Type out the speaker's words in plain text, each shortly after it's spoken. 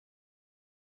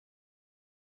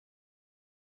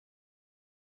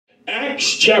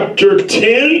Acts chapter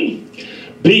 10,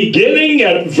 beginning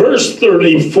at verse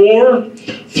 34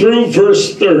 through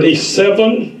verse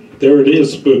 37. There it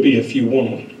is, Booby, if you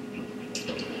want.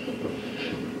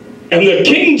 And the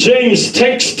King James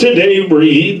text today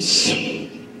reads,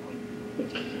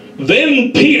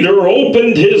 "Then Peter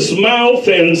opened his mouth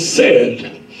and said,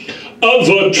 'Of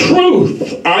a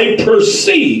truth I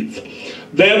perceive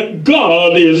that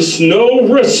God is no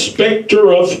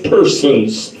respecter of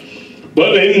persons,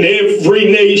 but in every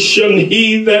nation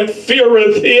he that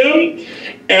feareth him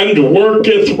and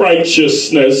worketh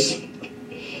righteousness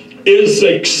is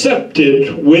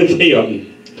accepted with him.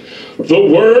 The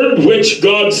word which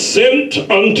God sent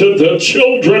unto the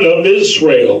children of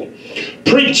Israel,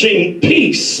 preaching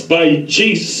peace by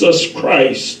Jesus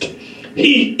Christ.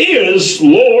 He is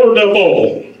Lord of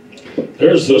all.'"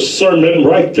 There's a sermon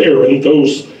right there in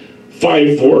those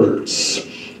 5 words.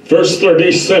 Verse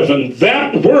 37,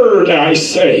 "That word I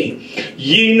say,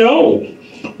 ye know,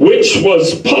 which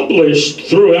was published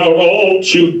throughout all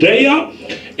Judea,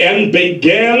 and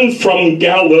began from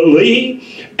Galilee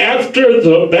after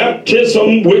the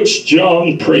baptism which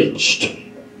John preached.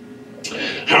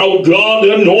 How God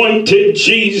anointed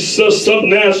Jesus of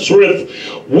Nazareth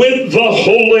with the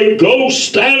Holy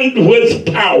Ghost and with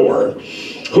power,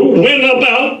 who went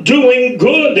about doing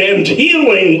good and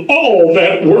healing all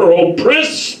that were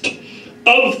oppressed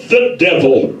of the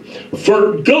devil,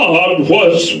 for God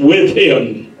was with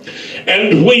him.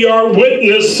 And we are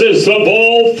witnesses of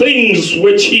all things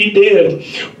which he did,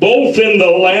 both in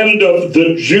the land of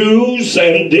the Jews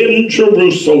and in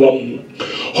Jerusalem,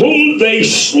 whom they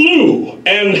slew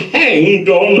and hanged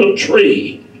on a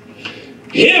tree.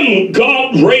 Him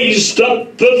God raised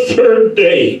up the 3rd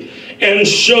day, and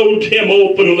showed him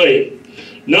openly,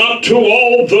 not to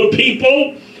all the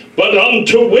people, but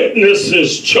unto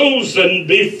witnesses chosen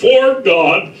before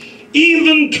God,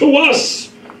 even to us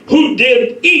who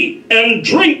did eat and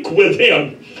drink with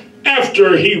him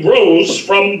after he rose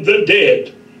from the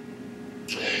dead.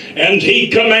 And he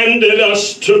commanded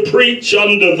us to preach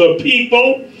unto the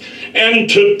people and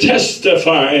to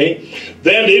testify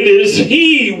that it is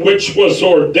he which was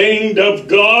ordained of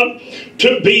God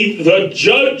to be the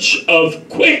judge of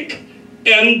quick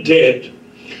and dead.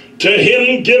 To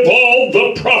him give all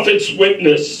the prophets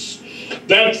witness,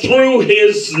 that through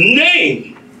his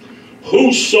name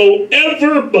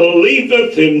whosoever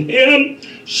believeth in him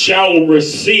shall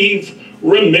receive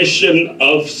remission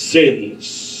of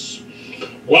sins."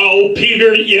 While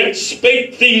Peter yet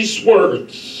spake these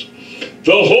words,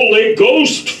 the Holy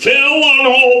Ghost fell on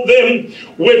all them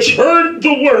which heard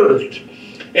the word,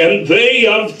 and they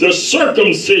of the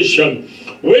circumcision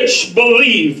which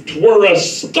believed were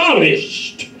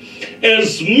astonished,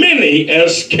 as many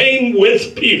as came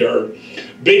with Peter,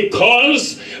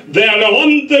 because that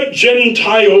on the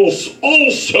Gentiles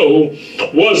also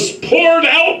was poured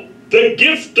out the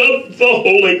gift of the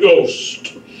Holy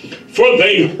Ghost. For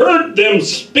they heard them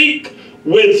speak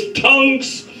with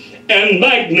tongues and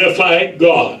magnify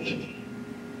God.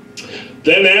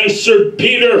 Then answered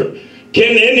Peter,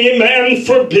 "Can any man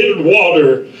forbid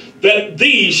water, that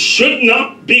these should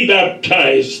not be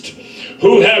baptized,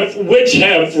 which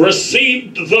have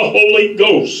received the Holy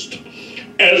Ghost,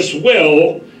 as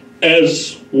well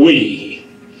as we?"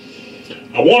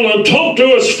 I want to talk to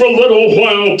us for a little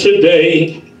while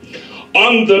today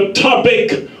on the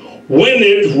topic, when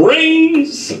it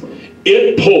rains,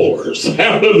 it pours.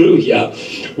 Hallelujah.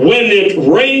 When it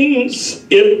rains,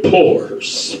 it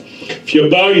pours. If you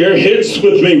bow your heads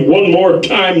with me one more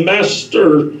time,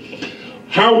 Master,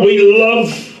 how we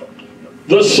love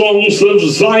the songs of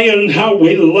Zion, how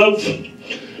we love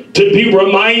to be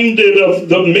reminded of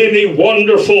the many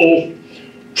wonderful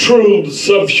truths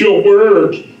of your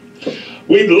word.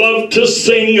 We love to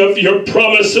sing of your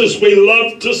promises. We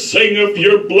love to sing of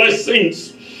your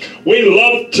blessings. We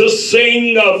love to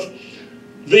sing of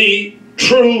the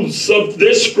truths of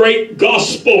this great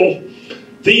gospel,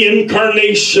 the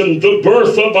incarnation, the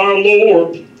birth of our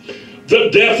Lord, the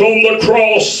death on the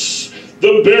cross,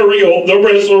 the burial, the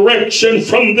resurrection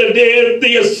from the dead,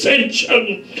 the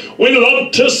ascension. We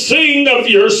love to sing of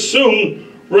your soon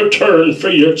return for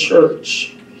your church.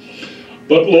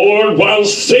 But Lord, while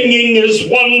singing is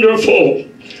wonderful,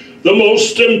 the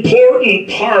most important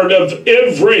part of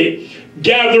every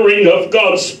gathering of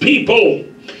God's people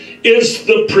is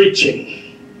the preaching.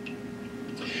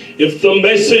 If the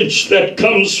message that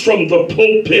comes from the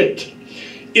pulpit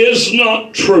is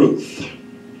not truth,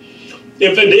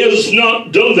 if it is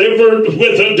not delivered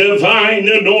with a divine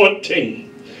anointing,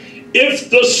 if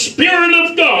the Spirit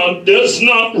of God does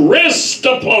not rest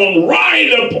upon,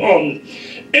 ride upon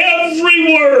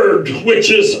every word which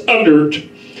is uttered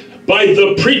by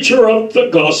the preacher of the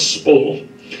gospel,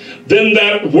 then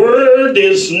that word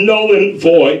is null and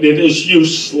void. It is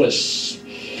useless.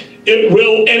 It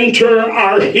will enter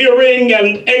our hearing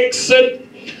and exit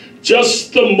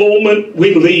just the moment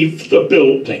we leave the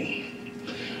building.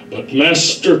 But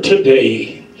Master,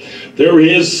 today there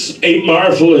is a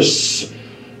marvelous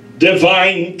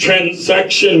divine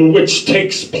transaction which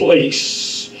takes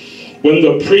place when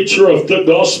the preacher of the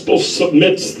gospel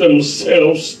submits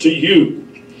themselves to you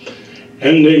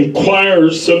and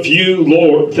inquires of you,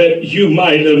 Lord, that you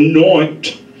might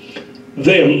anoint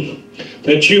them,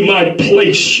 that you might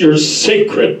place your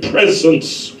sacred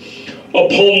presence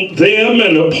upon them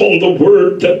and upon the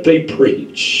word that they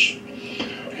preach.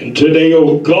 And today,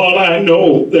 oh God, I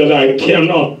know that I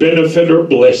cannot benefit or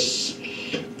bless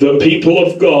the people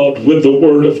of God with the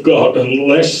word of God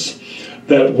unless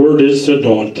that word is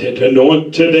anointed.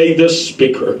 Anoint today the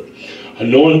speaker.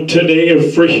 Anoint today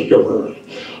every hearer.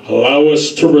 Allow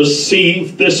us to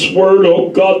receive this word, oh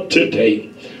God,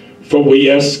 today. For we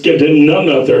ask it in none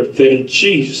other than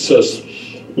Jesus'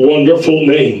 wonderful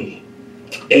name.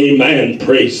 Amen.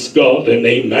 Praise God and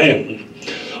amen.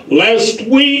 Last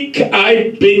week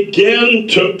I began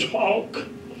to talk.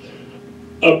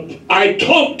 I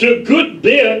talked a good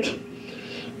bit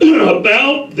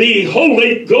about the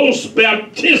Holy Ghost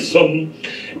baptism.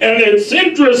 And it's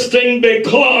interesting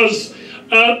because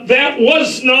that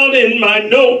was not in my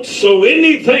notes, so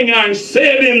anything I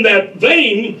said in that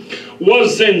vein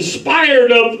was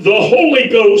inspired of the Holy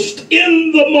Ghost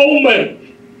in the moment.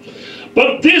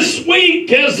 But this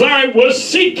week, as I was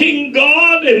seeking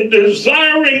God and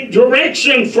desiring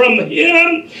direction from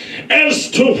Him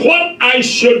as to what I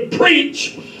should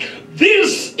preach,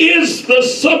 this is the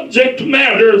subject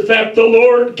matter that the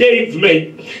Lord gave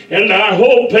me. And I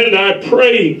hope and I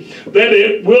pray that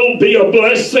it will be a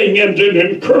blessing and an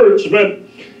encouragement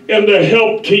and a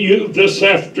help to you this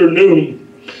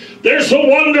afternoon. There's a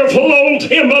wonderful old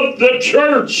hymn of the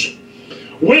church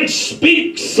which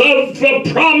speaks of the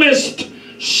promised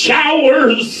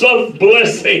showers of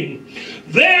blessing.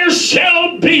 There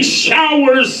shall be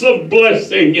showers of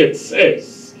blessing, it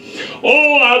says.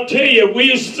 Oh, I'll tell you,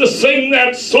 we used to sing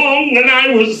that song when I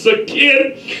was a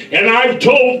kid, and I've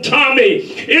told Tommy,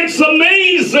 it's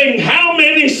amazing how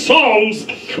many songs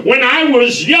when I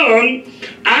was young,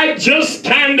 I just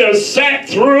kind of sat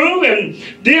through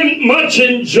and didn't much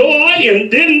enjoy and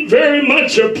didn't very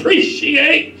much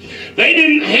appreciate. They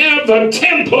didn't have a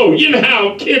tempo. You know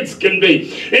how kids can be.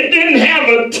 It didn't have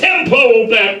a tempo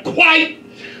that quite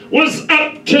was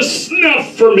up to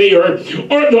snuff for me, or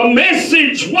the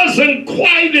message wasn't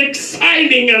quite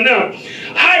exciting enough.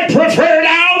 I preferred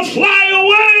I'll fly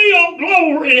away, oh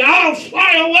glory, I'll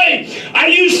fly away. I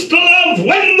used to love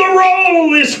when the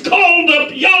roll is called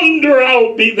up yonder,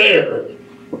 I'll be there.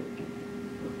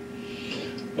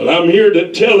 But I'm here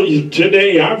to tell you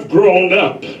today I've grown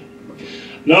up.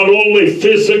 Not only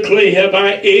physically have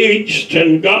I aged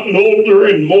and gotten older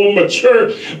and more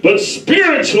mature, but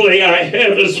spiritually I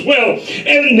have as well.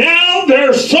 And now there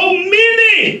are so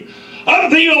many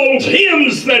of the old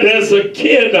hymns that as a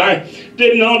kid I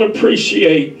did not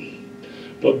appreciate.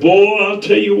 But boy, I'll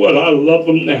tell you what, I love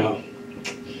them now.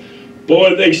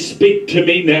 Boy, they speak to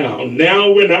me now.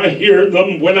 Now when I hear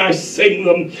them, when I sing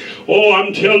them, oh,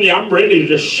 I'm telling you, I'm ready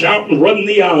to shout and run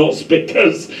the aisles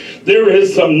because there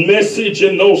is a message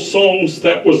in those songs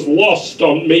that was lost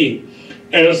on me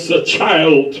as a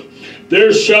child.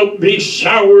 There shall be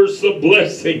showers of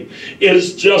blessing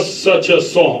is just such a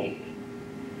song.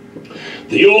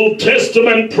 The Old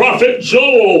Testament prophet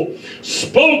Joel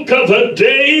spoke of a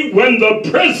day when the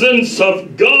presence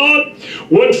of God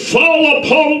would fall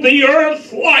upon the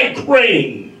earth like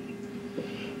rain.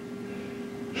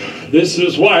 This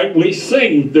is why we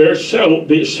sing, there shall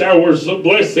be showers of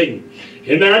blessing.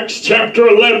 In Acts chapter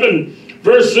 11,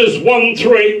 verses 1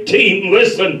 through 18,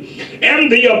 listen.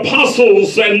 And the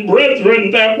apostles and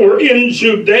brethren that were in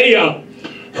Judea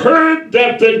heard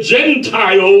that the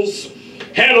Gentiles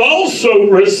had also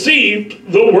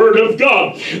received the word of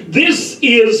God. This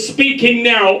is speaking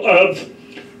now of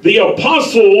the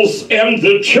apostles and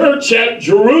the church at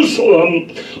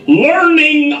Jerusalem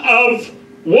learning of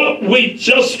what we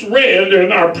just read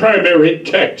in our primary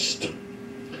text.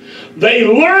 They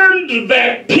learned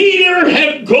that Peter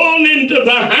had gone into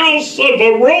the house of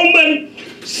a Roman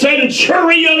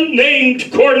centurion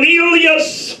named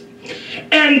Cornelius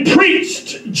and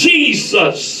preached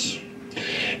Jesus.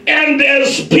 And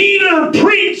as Peter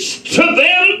preached to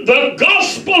them the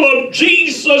gospel of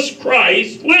Jesus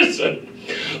Christ, listen,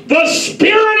 the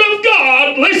Spirit of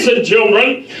God, listen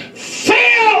children,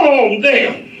 fell on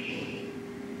them.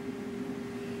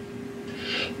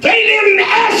 They didn't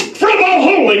ask for the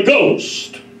Holy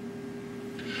Ghost.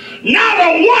 Not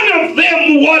a one of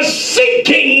them was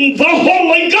seeking the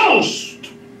Holy Ghost.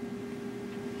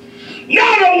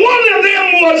 Not a one of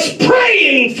them was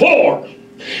praying for,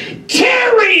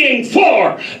 tarrying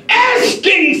for,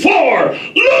 asking for,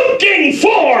 looking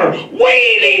for,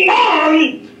 waiting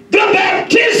on the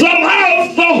baptism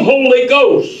of the Holy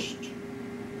Ghost.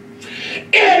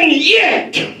 And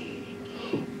yet,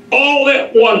 all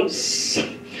at once,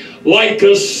 like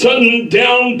a sudden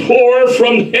downpour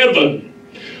from heaven,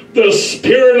 the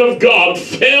Spirit of God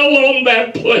fell on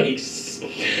that place.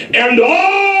 And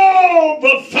all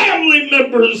the family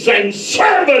members and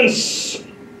servants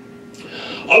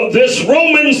of this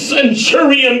Roman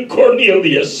centurion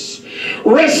Cornelius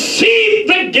received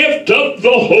the gift of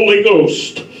the Holy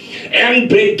Ghost and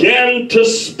began to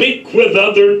speak with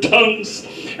other tongues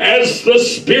as the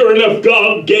Spirit of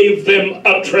God gave them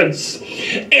utterance.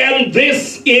 And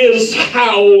this is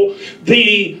how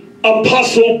the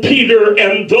Apostle Peter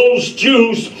and those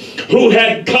Jews who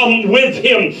had come with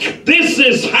him, this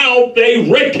is how they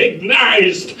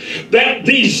recognized that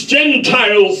these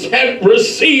Gentiles had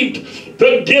received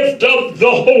the gift of the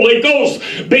Holy Ghost,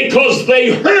 because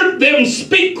they heard them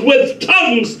speak with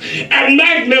tongues and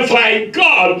magnify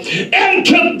God. And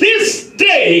to this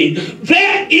day,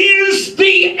 that is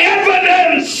the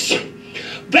evidence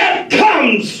that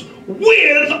comes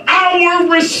with our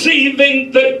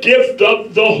receiving the gift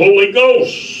of the Holy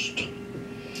Ghost.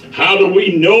 How do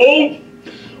we know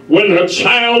when a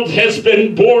child has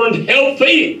been born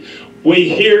healthy? We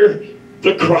hear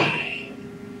the cry.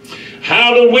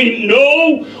 How do we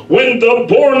know when the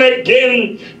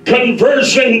born-again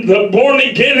conversion, the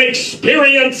born-again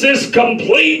experience is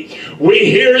complete? We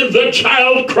hear the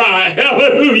child cry,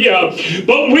 hallelujah.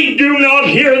 But we do not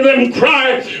hear them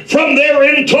cry from their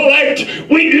intellect.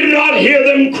 We do not hear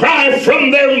them cry from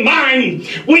their mind.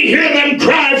 We hear them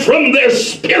cry from their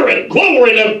spirit.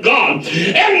 Glory to God.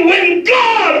 And when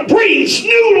God breathes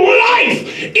new life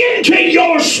into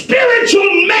your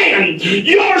spiritual man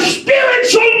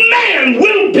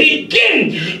will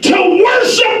begin to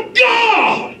worship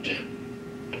God.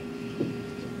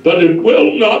 But it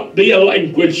will not be a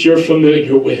language you're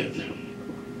familiar with.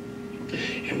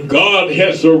 And God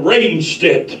has arranged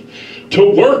it to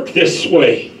work this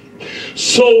way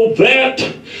so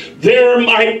that there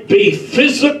might be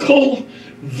physical,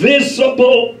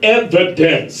 visible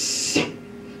evidence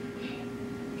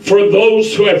for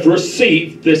those who have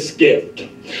received this gift.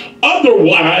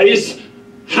 Otherwise,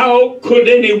 how could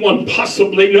anyone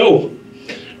possibly know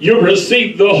you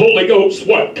received the Holy Ghost?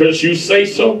 What, because you say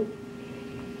so?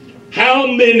 How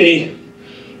many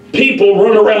people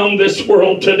run around this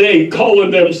world today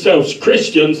calling themselves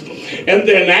Christians and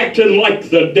then acting like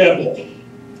the devil?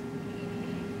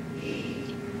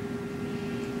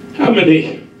 How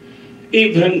many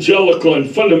evangelical and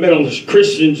fundamentalist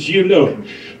Christians you know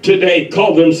today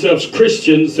call themselves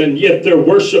Christians and yet they're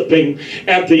worshiping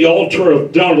at the altar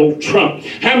of Donald Trump?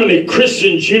 How many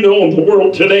Christians you know in the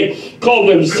world today call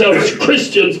themselves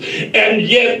Christians and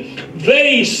yet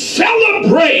they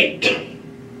celebrate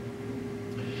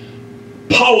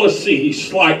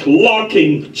policies like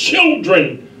locking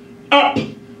children up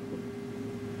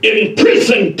in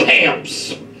prison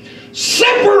camps,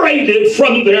 separated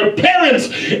from their parents,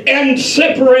 and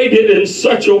separated in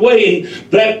such a way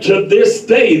that to this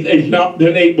day they've not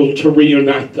been able to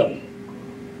reunite them.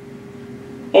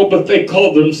 Oh, but they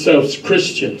call themselves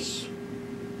Christians.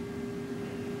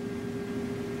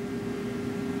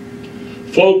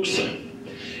 Folks,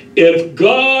 if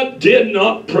God did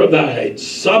not provide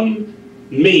some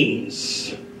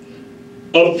means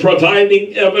of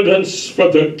providing evidence for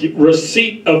the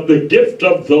receipt of the gift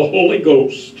of the Holy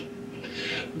Ghost,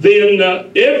 then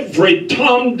every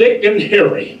Tom, Dick, and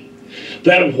Harry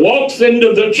that walks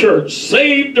into the church,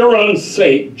 saved or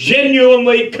unsaved,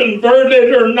 genuinely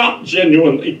converted or not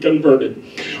genuinely converted,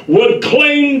 would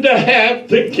claim to have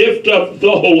the gift of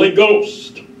the Holy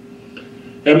Ghost.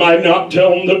 Am I not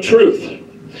telling the truth?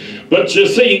 But you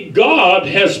see, God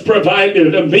has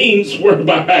provided a means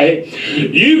whereby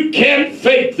you can't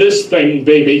fake this thing,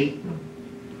 baby.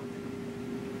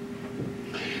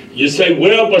 You say,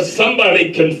 well, but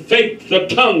somebody can fake the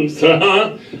tongues,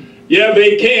 Yeah,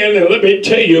 they can, and let me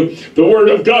tell you, the Word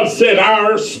of God said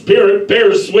our spirit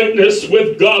bears witness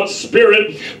with God's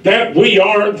Spirit that we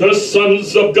are the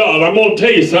sons of God. I'm going to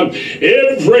tell you something.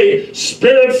 Every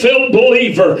Spirit-filled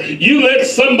believer, you let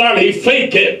somebody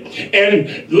fake it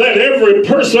and let every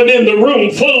person in the room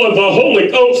full of the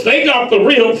Holy Ghost, they got the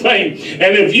real thing.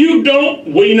 And if you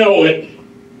don't, we know it.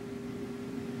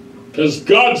 Because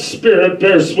God's Spirit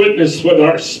bears witness with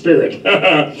our spirit.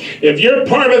 If you're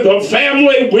part of the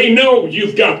family, we know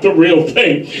you've got the real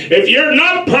thing. If you're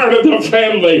not part of the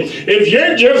family, if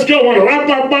you're just going to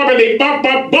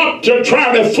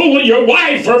try to fool your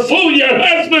wife or fool your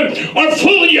husband or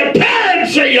fool your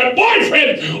parents or your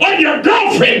boyfriend or your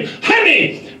girlfriend,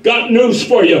 honey, got news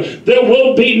for you. There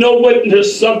will be no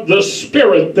witness of the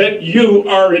Spirit that you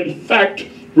are in fact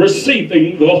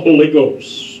receiving the Holy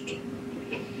Ghost.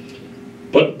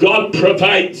 But God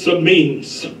provides a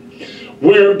means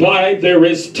whereby there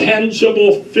is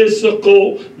tangible,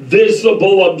 physical,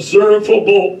 visible,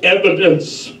 observable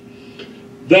evidence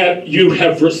that you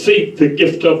have received the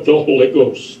gift of the Holy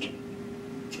Ghost.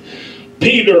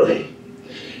 Peter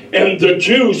and the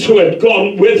Jews who had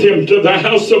gone with him to the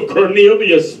house of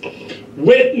Cornelius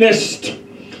witnessed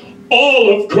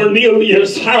all of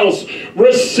Cornelius' house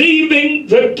receiving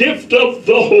the gift of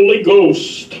the Holy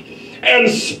Ghost and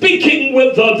speaking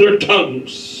with other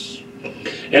tongues.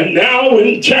 And now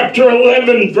in chapter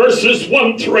 11, verses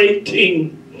 1 through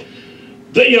 18,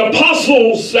 the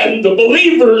apostles and the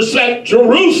believers at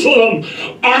Jerusalem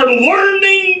are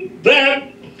learning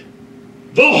that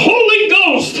the Holy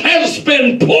Ghost has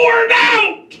been poured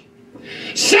out.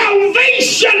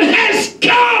 Salvation has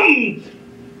come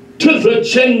to the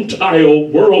Gentile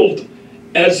world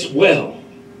as well.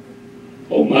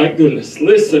 Oh my goodness,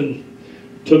 listen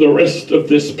to the rest of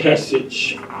this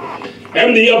passage.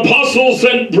 And the apostles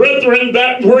and brethren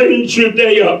that were in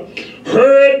Judea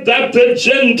heard that the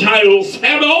Gentiles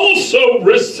had also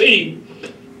received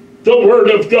the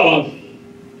word of God.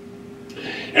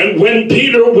 And when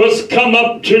Peter was come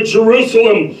up to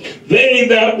Jerusalem, they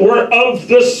that were of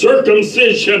the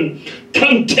circumcision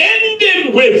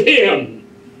contended with him.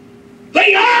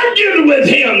 They argued with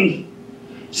him,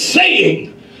 saying,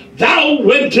 Thou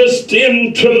wentest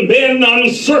in to men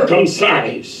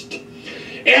uncircumcised,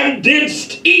 and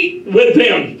didst eat with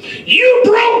them. You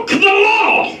broke the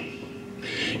law.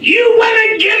 You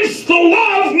went against the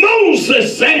law of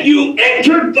Moses, and you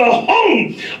entered the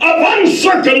home of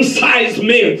uncircumcised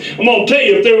men. I'm going to tell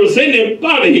you, if there was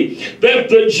anybody that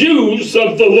the Jews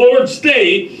of the Lord's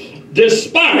day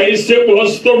despised, it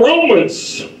was the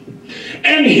Romans.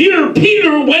 And here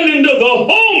Peter went into the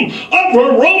home of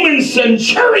a Roman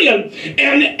centurion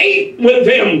and ate with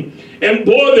them. And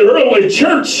boy, the early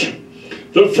church,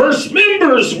 the first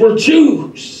members were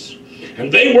Jews.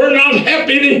 And they were not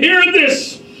happy to hear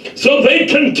this. So they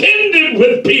contended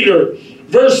with Peter.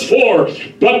 Verse 4,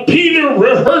 but Peter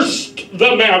rehearsed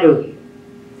the matter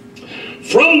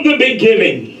from the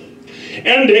beginning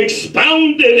and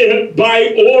expounded it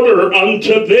by order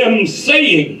unto them,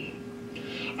 saying,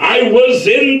 I was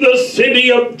in the city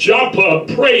of Joppa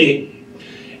praying,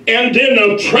 and in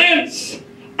a trance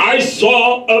I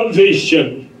saw a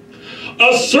vision.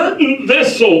 A certain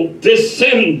vessel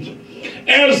descend,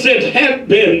 as it had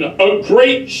been a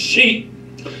great sheet,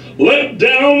 let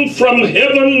down from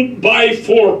heaven by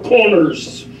four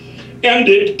corners, and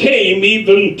it came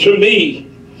even to me,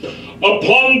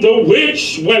 upon the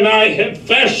which when I had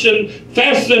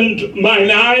fastened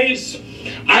mine eyes,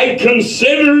 I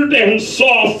considered and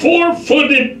saw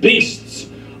four-footed beasts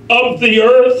of the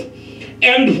earth,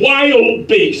 and wild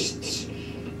beasts,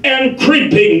 and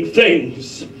creeping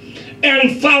things,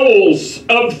 and fowls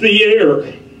of the air.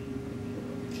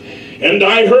 And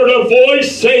I heard a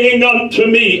voice saying unto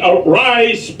me,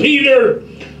 Arise, Peter,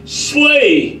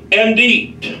 slay and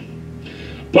eat.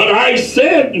 But I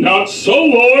said, Not so,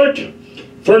 Lord,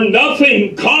 for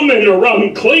nothing common or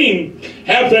unclean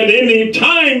hath at any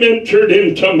time entered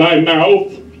into my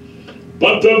mouth.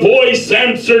 But the voice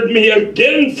answered me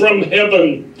again from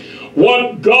heaven,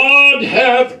 What God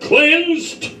hath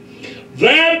cleansed,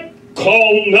 that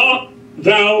call not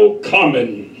thou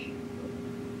common.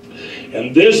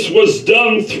 And this was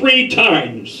done 3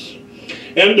 times,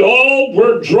 and all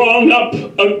were drawn up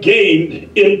again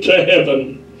into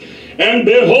heaven. And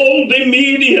behold,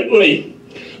 immediately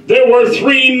there were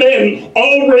 3 men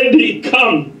already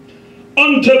come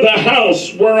unto the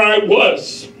house where I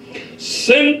was,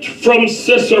 sent from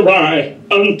Caesarea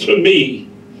unto me.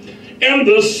 And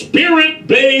the Spirit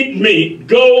bade me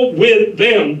go with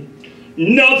them,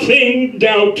 nothing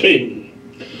doubting.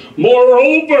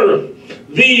 Moreover,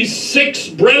 these 6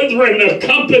 brethren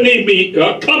accompanied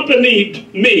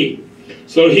me.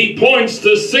 So he points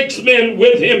to 6 men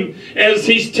with him as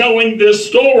he's telling this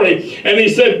story. And he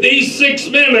said, these 6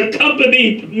 men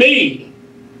accompanied me.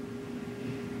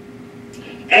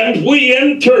 And we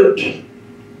entered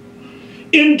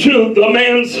into the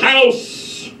man's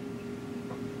house.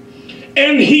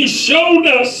 And he showed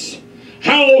us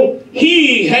how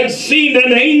he had seen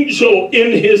an angel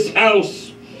in his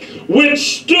house,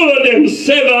 which stood and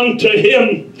said unto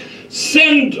him,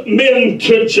 Send men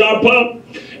to Joppa,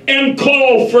 and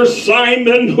call for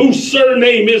Simon, whose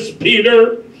surname is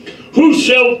Peter, who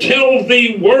shall tell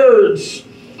thee words,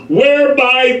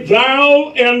 whereby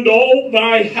thou and all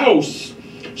thy house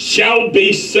shall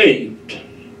be saved.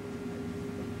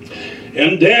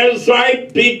 And as I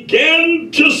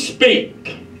began to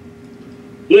speak,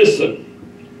 listen,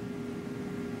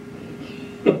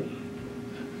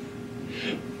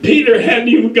 Peter hadn't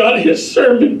even got his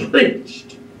sermon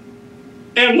preached,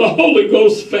 and the Holy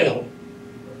Ghost fell.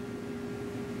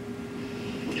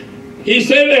 He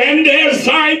said, and as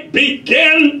I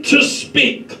began to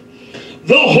speak,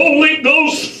 the Holy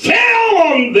Ghost fell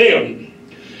on them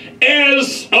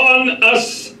as on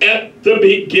us at the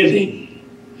beginning.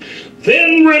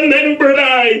 Then remembered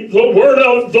I the word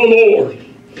of the Lord,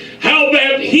 how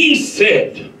that he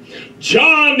said,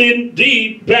 John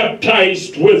indeed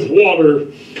baptized with water,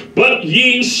 but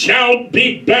ye shall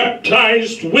be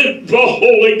baptized with the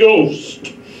Holy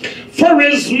Ghost. For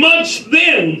as much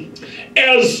then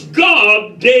as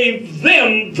God gave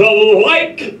them the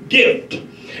like gift,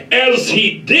 as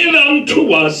he did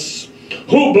unto us,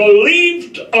 who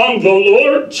believed on the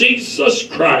Lord Jesus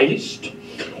Christ,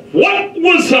 what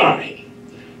was I,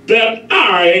 that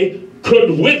I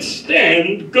could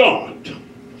withstand God?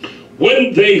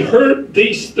 When they heard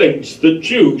these things, the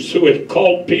Jews who had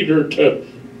called Peter to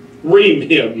ream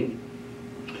him,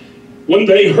 when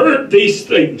they heard these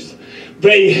things,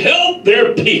 they held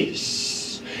their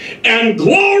peace and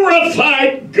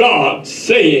glorified God,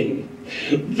 saying,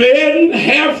 Then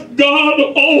hath God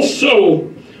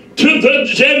also to the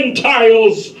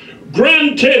Gentiles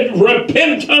granted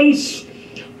repentance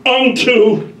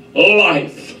unto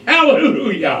life.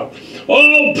 Hallelujah.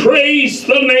 Oh, praise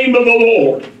the name of the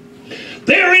Lord.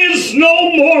 There is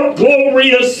no more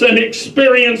glorious an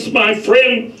experience, my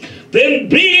friend, than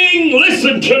being,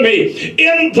 listen to me,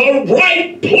 in the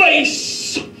right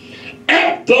place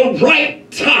at the right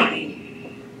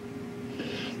time.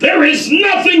 There is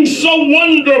nothing so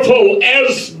wonderful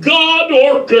as God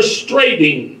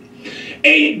orchestrating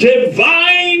a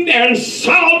divine and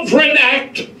sovereign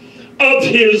act of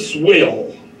his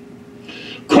will.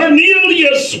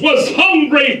 Cornelius was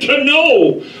hungry to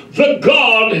know the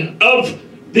God of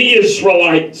the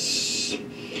Israelites.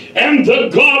 And the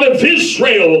God of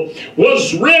Israel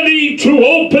was ready to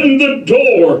open the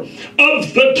door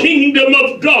of the kingdom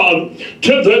of God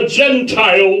to the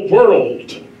Gentile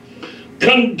world.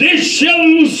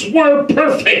 Conditions were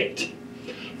perfect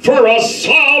for a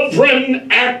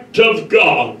sovereign act of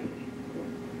God.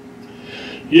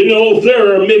 You know,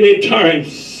 there are many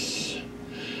times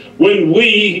when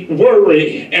we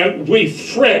worry and we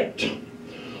fret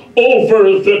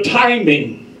over the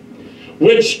timing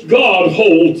which God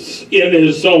holds in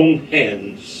his own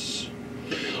hands.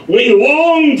 We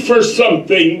long for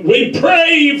something. We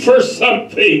pray for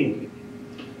something.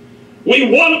 We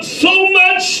want so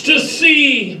much to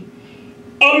see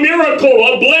a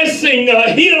miracle, a blessing,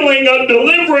 a healing, a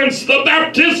deliverance, the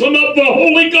baptism of the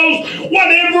Holy Ghost,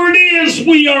 whatever it is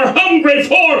we are hungry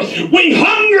for. We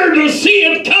hunger to see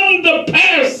it come to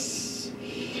pass.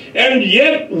 And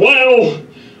yet, while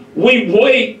we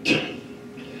wait,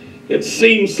 it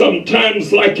seems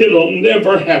sometimes like it'll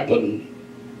never happen.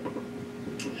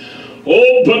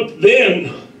 Oh, but then,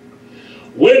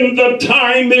 when the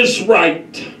time is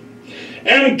right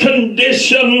and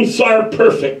conditions are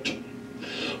perfect,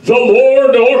 the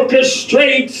Lord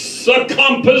orchestrates a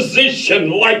composition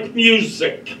like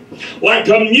music, like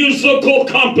a musical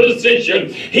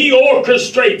composition. He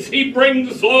orchestrates, he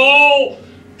brings all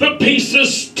the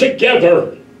pieces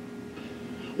together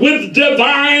with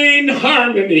divine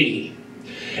harmony.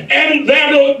 And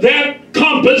that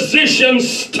composition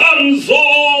stuns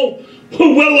all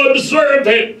who will observe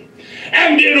it.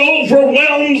 And it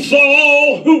overwhelms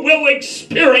all who will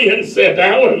experience it.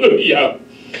 Hallelujah.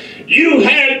 You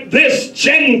had this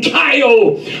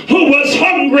Gentile who was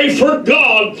hungry for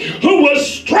God, who was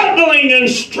struggling and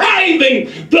striving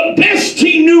the best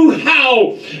he knew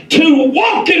how to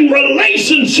walk in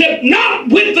relationship, not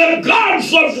with the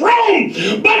gods of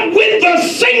Rome, but with the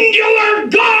singular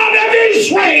God of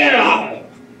Israel.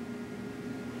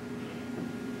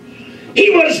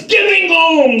 He was giving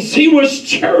alms. He was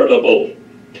charitable.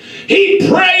 He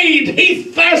prayed. He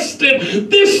fasted.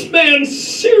 This man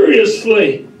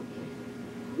seriously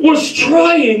was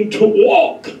trying to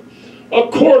walk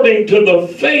according to the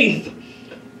faith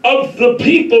of the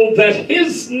people that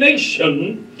his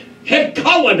nation had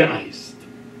colonized.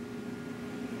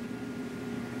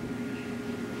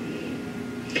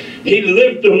 He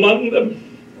lived among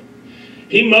them.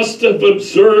 He must have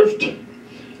observed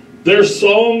their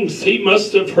songs. He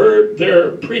must have heard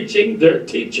their preaching, their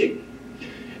teaching.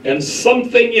 And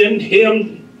something in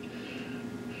him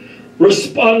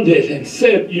responded and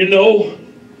said, you know,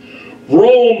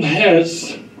 Rome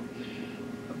has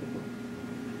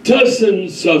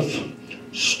dozens of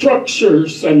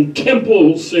structures and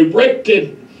temples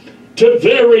erected to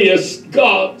various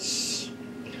gods.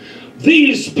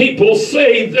 These people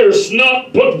say there's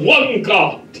not but one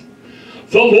God,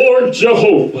 the Lord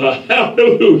Jehovah.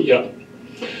 Hallelujah.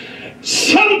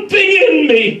 Something in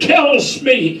me tells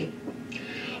me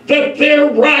that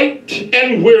they're right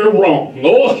and we're wrong.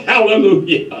 Oh,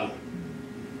 hallelujah.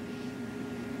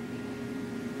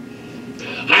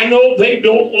 I know they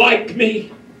don't like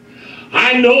me.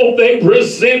 I know they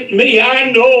resent me.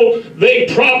 I know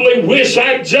they probably wish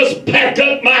I'd just pack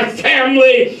up my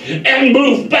family and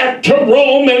move back to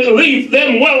Rome and leave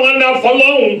them well enough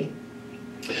alone.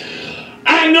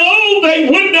 I know they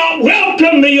would not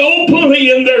welcome me openly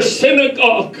in their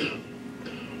synagogue.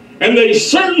 And they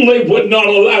certainly would not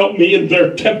allow me in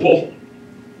their temple.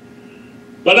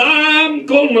 But I'm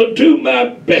going to do my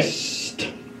best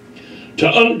to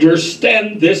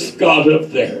understand this God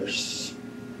of theirs.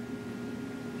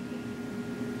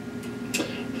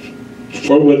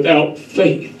 For without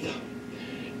faith,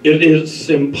 it is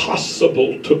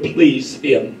impossible to please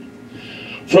him.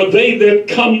 For they that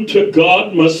come to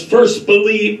God must first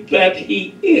believe that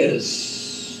he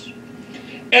is,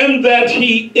 and that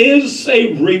he is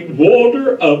a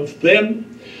rewarder of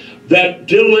them that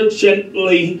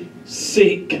diligently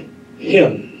seek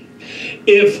him.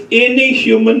 If any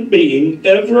human being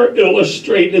ever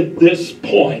illustrated this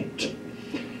point,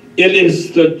 it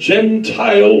is the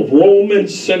Gentile Roman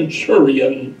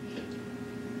centurion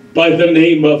by the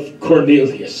name of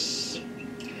Cornelius.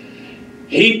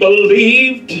 He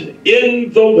believed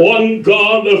in the one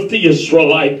God of the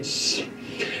Israelites,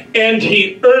 and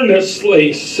he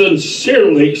earnestly,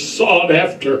 sincerely sought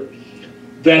after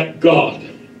that God.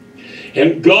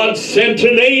 And God sent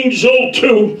an angel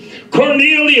to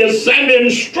Cornelius and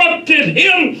instructed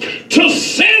him to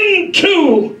send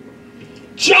to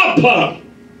Joppa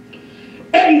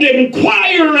and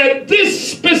inquire at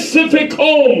this specific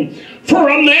home for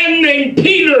a man named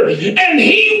Peter, and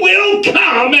he will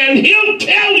come and he'll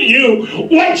tell you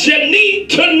what you need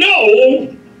to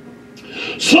know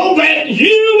so that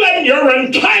you and your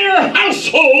entire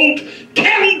household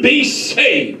can be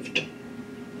saved.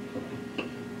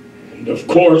 And of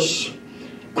course,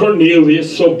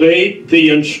 Cornelius obeyed the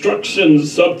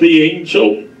instructions of the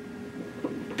angel.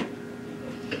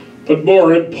 But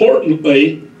more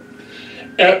importantly,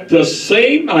 at the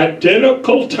same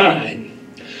identical time,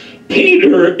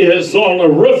 Peter is on a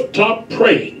rooftop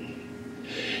praying.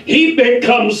 He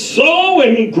becomes so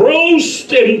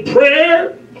engrossed in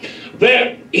prayer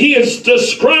that he is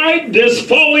described as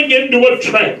falling into a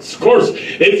trance. Of course,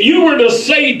 if you were to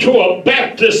say to a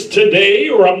Baptist today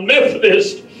or a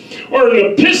Methodist or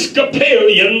an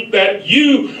Episcopalian that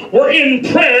you were in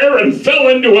prayer and fell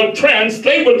into a trance,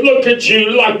 they would look at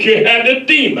you like you had a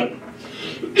demon.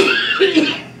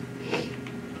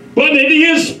 But it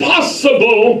is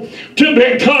possible to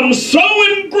become so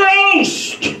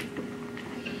engrossed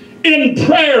in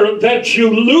prayer that you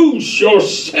lose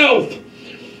yourself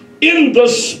in the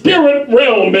spirit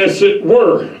realm, as it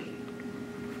were.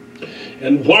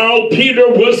 And while Peter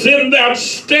was in that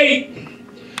state,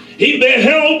 he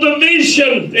beheld a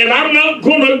vision. And I'm not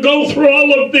going to go through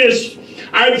all of this.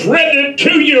 I've read it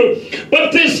to you.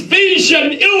 But this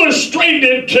vision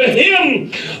illustrated to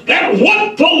him that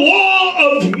what the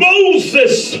law of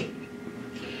Moses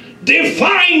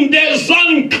defined as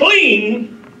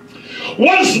unclean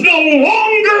was no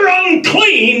longer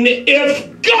unclean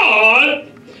if God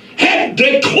had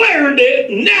declared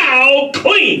it now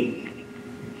clean.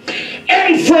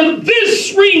 And for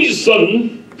this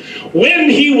reason, when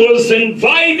he was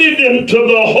invited into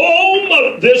the home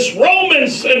of this Roman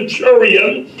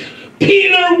centurion,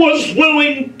 Peter was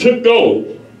willing to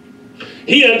go.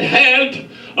 He had had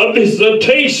a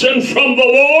visitation from the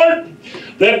Lord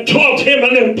that taught him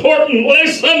an important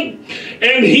lesson,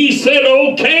 and he said,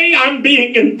 okay, I'm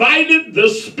being invited. The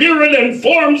Spirit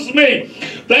informs me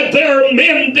that there are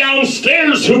men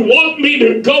downstairs who want me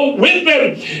to go with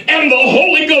them, and the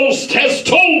Holy Ghost has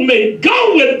told me,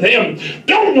 go with them.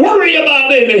 Don't worry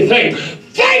about anything.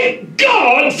 Thank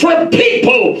God for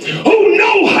people who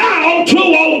know how to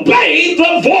obey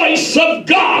the voice of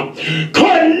God.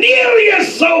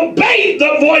 Cornelius obeyed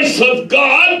the voice of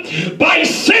God by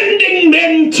sending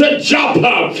men to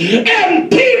Joppa.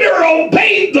 And Peter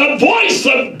obeyed the voice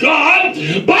of God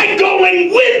by going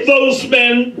with those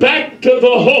men back to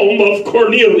the home of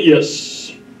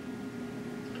Cornelius.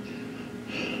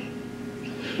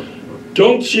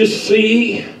 Don't you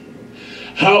see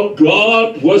how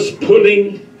God was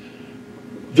putting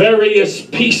various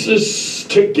pieces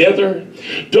together?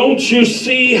 Don't you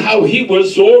see how he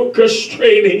was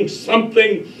orchestrating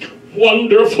something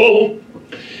wonderful?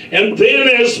 And then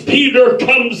as Peter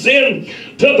comes in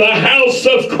to the house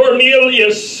of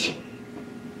Cornelius,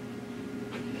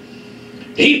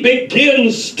 he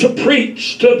begins to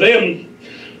preach to them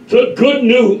the good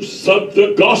news of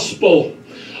the gospel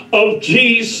of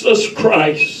Jesus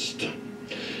Christ.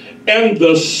 And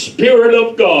the Spirit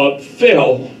of God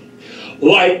fell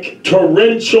like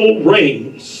torrential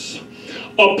rains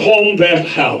upon that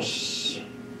house.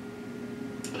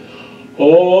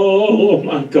 Oh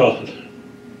my God.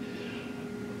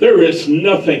 There is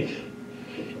nothing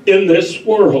in this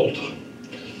world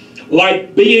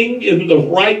like being in the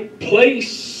right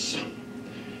place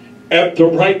at the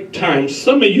right time.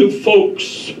 Some of you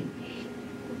folks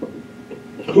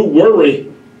who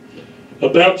worry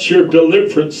about your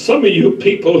deliverance, some of you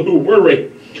people who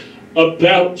worry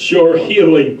about your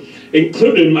healing,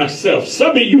 including myself,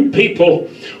 some of you people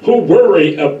who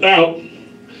worry about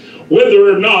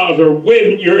whether or not or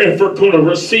when you're ever going to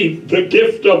receive the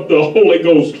gift of the Holy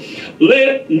Ghost,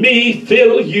 let me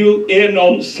fill you in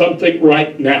on something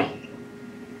right now.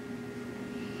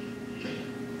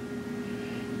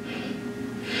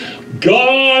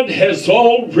 God has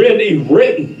already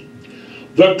written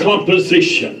the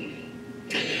composition.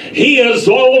 He has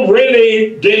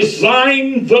already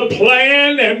designed the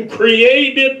plan and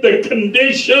created the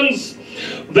conditions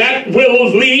that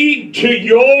will lead to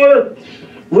your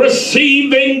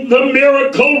receiving the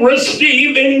miracle,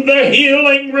 receiving the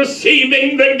healing,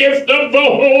 receiving the gift of the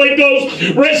Holy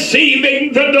Ghost,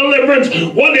 receiving the deliverance.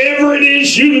 Whatever it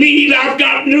is you need, I've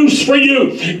got news for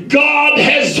you. God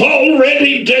has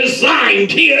already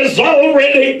designed. He has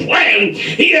already planned.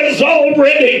 He has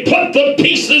already put the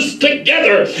pieces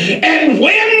together. And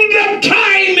when the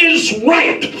time is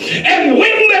right, and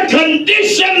when the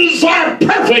conditions are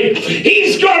perfect,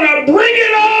 He's going to bring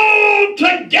it all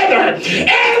together.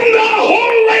 And the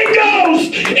Holy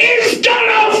Ghost is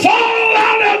gonna fall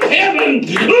out of heaven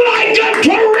like a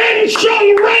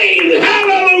torrential rain.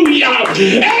 Hallelujah.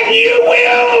 And you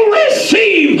will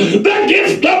receive the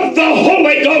gift of the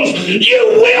Holy Ghost. You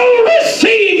will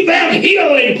receive that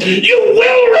healing. You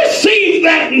will receive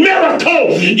that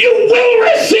miracle. You will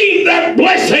receive that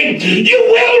blessing. You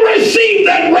will receive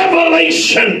that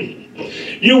revelation.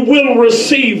 You will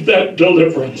receive that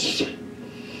deliverance.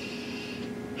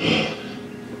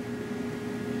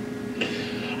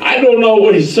 I don't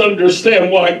always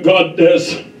understand why God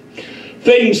does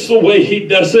things the way He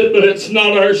does it, but it's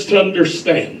not ours to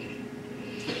understand.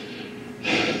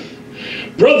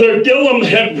 Brother Gillum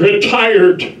had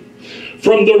retired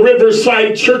from the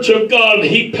Riverside Church of God.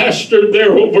 He pastored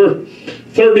there over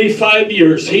 35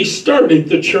 years. He started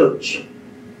the church.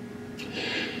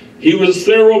 He was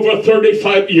there over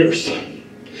 35 years.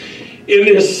 In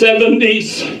his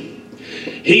 70s,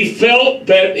 he felt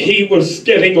that he was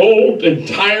getting old and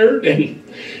tired, and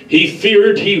he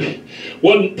feared he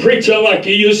wasn't preaching like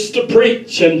he used to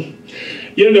preach. And,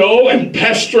 you know, and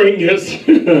pastoring is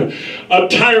a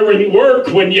tiring work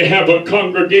when you have a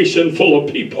congregation full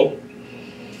of people.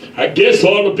 I guess I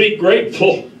ought to be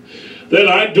grateful that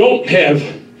I don't have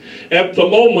at the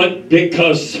moment,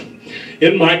 because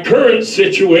in my current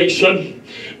situation,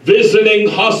 visiting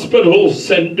hospitals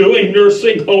and doing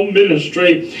nursing home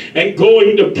ministry and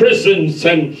going to prisons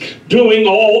and doing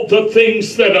all the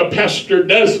things that a pastor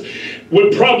does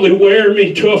would probably wear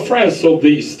me to a frazzle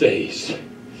these days.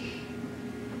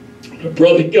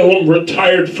 Brother Gillum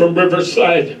retired from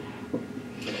Riverside.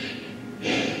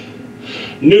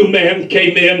 New man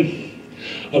came in,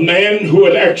 a man who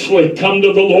had actually come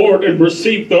to the Lord and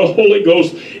received the Holy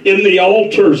Ghost in the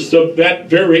altars of that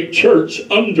very church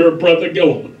under Brother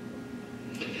Gillum.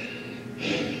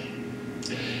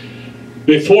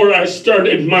 Before I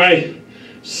started my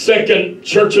second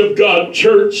Church of God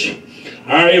church,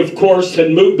 I, of course,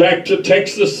 had moved back to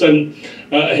Texas and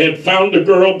had found a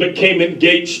girl, became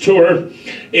engaged to her,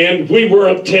 and we were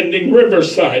attending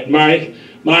Riverside, my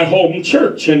home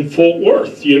church in Fort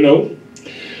Worth, you know.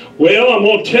 Well, I'm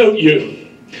going to tell you,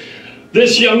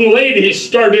 this young lady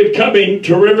started coming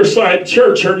to Riverside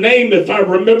Church. Her name, if I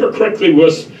remember correctly,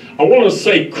 was, I want to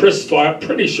say Crystal. I'm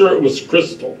pretty sure it was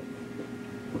Crystal.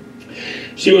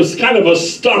 She was kind of a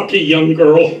stocky young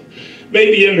girl,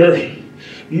 maybe in her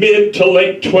mid to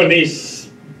late 20s,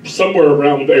 somewhere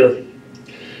around there.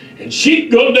 And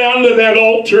she'd go down to that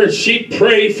altar and she'd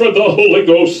pray for the Holy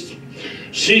Ghost.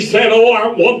 She said, "Oh, I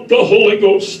want the Holy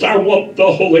Ghost. I want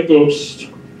the Holy Ghost."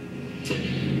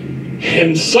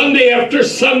 And Sunday after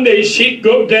Sunday, she'd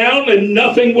go down and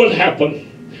nothing would happen.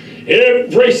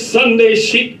 Every Sunday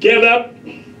she'd get up,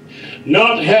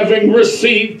 not having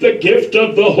received the gift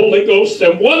of the Holy Ghost.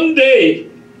 And one day,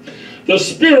 the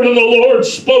Spirit of the Lord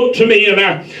spoke to me, and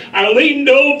I leaned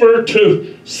over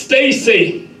to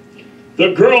Stacy,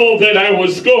 the girl that I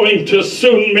was going to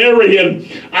soon marry, and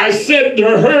I said to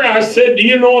her, I said, do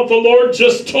you know what the Lord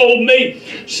just told me?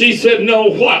 She said, no,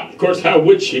 what? Of course, how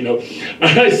would she know?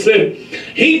 I said,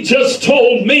 he just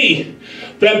told me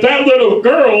that that little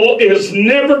girl is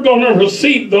never going to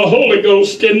receive the Holy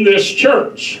Ghost in this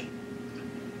church.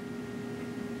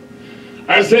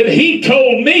 I said, he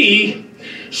told me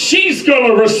she's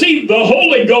going to receive the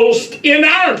Holy Ghost in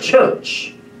our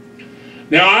church.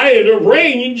 Now, I had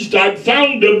arranged, I'd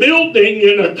found a building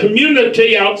in a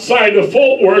community outside of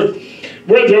Fort Worth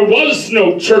where there was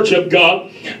no Church of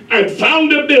God. I'd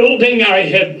found a building, I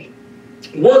had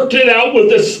worked it out with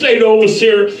the state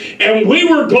overseer, and we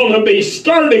were going to be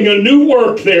starting a new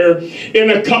work there in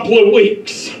a couple of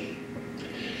weeks.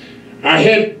 I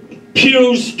had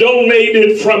pews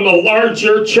donated from a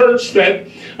larger church that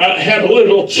had a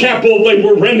little chapel they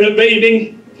were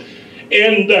renovating,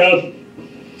 and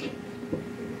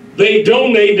they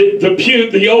donated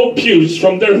the old pews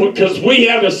from there because we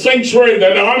had a sanctuary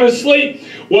that honestly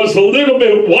was a little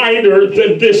bit wider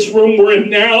than this room we're in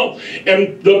now,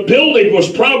 and the building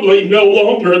was probably no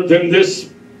longer than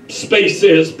this space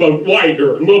is, but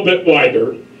wider, a little bit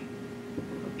wider.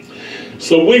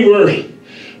 So we were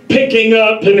picking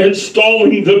up and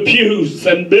installing the pews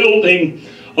and building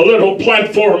a little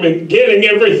platform and getting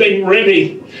everything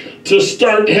ready to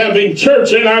start having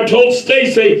church. And I told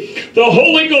Stacy, the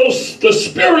Holy Ghost, the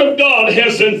Spirit of God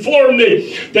has informed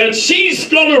me that she's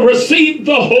going to receive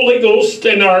the Holy Ghost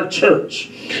in our church.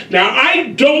 Now, I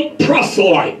don't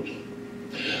proselyte.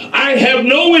 I have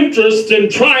no interest in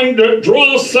trying to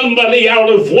draw somebody out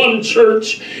of one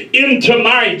church into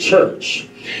my church.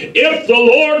 If the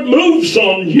Lord moves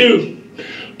on you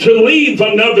to leave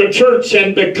another church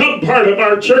and become part of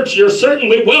our church, you're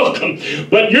certainly welcome.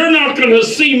 But you're not going to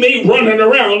see me running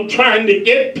around trying to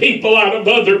get people out of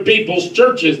other people's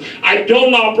churches. I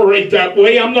don't operate that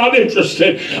way. I'm not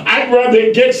interested. I'd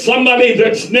rather get somebody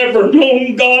that's never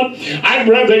known God. I'd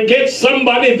rather get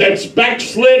somebody that's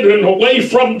backslidden away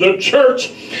from the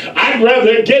church. I'd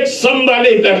rather get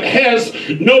somebody that has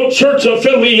no church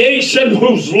affiliation,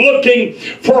 who's looking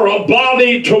for a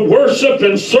body to worship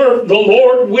and serve the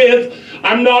Lord with.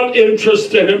 I'm not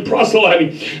interested in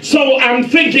proselyting. So I'm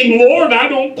thinking, Lord, I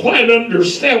don't quite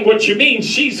understand what you mean.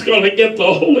 She's going to get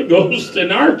the Holy Ghost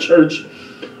in our church.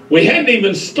 We hadn't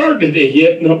even started it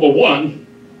yet, number one.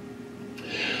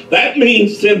 That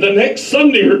means in the next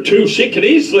Sunday or two, she could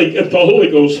easily get the Holy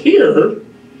Ghost here.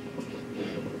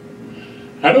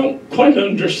 I don't quite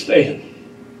understand.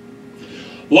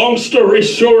 Long story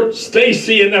short,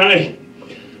 Stacy and I,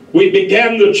 we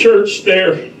began the church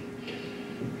there.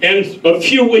 And a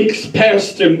few weeks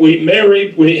passed and we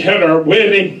married. We had our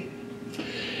wedding.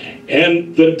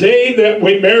 And the day that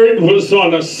we married was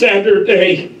on a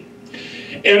Saturday.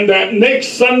 And that next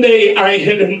Sunday I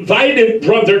had invited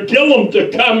Brother Gillum to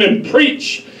come and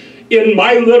preach in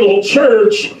my little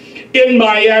church in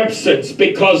my absence,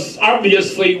 because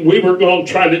obviously we were going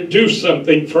to try to do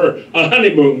something for a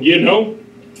honeymoon, you know.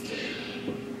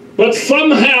 But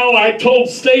somehow I told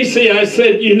Stacy, I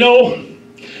said, you know,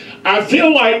 I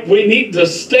feel like we need to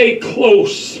stay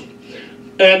close.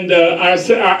 And I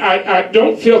said, I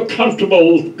don't feel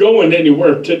comfortable going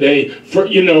anywhere today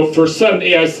for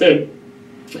Sunday. I said,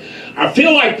 I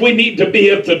feel like we need to be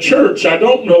at the church. I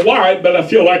don't know why, but I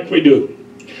feel like we do.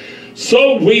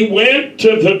 So we went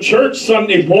to the church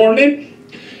Sunday morning,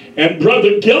 and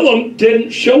Brother Gillum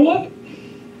didn't show up.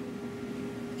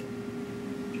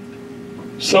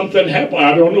 Something happened.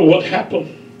 I don't know what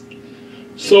happened.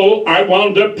 So I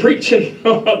wound up preaching.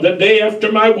 The day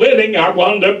after my wedding, I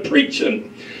wound up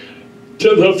preaching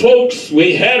to the folks.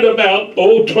 We had about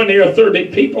 20 or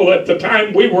 30 people at the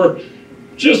time. We were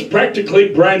just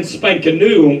practically brand spanking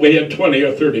new, and we had 20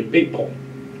 or 30 people.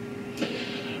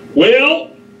 Well,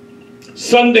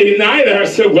 Sunday night I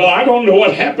said, well, I don't know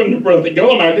what happened to Brother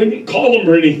Gillum. I didn't call him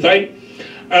or anything.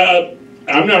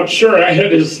 I'm not sure I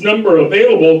had his number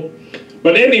available.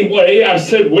 But anyway, I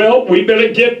said, well, we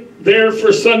better get there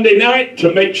for Sunday night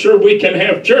to make sure we can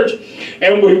have church.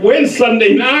 And we went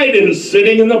Sunday night, and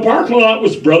sitting in the parking lot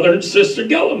was Brother and Sister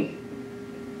Gillum.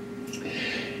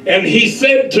 And he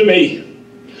said to me,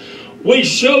 we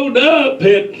showed up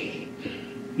at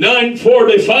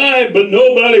 9:45, but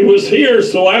nobody was here,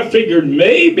 so I figured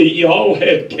maybe y'all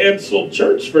had canceled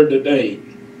church for today.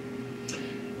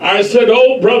 I said,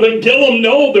 oh, Brother Gillum,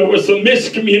 no, there was a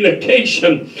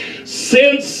miscommunication.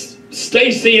 Since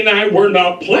Stacy and I were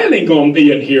not planning on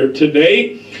being here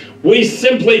today, we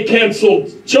simply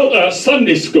canceled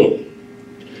Sunday school.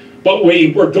 But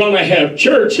we were going to have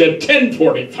church at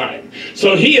 10:45.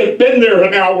 So he had been there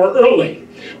an hour early.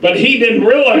 But he didn't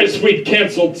realize we'd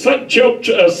canceled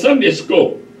Sunday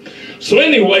school. So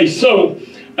anyway, so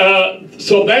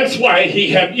that's why he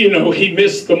had, he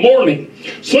missed the morning.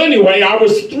 So anyway, I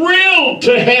was thrilled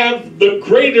to have the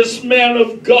greatest man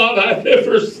of God I've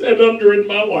ever sat under in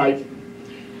my life.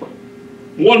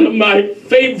 One of my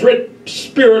favorite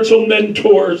spiritual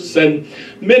mentors and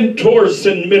mentors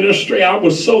in ministry. I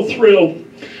was so thrilled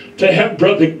to have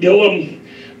Brother Gillum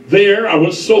there. I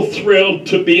was so thrilled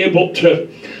to be able to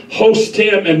host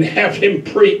him and have him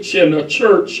preach in a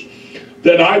church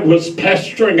that I was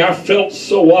pastoring. I felt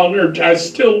so honored. I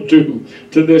still do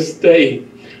to this day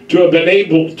to have been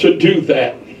able to do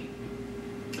that.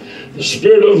 The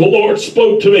Spirit of the Lord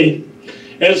spoke to me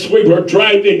as we were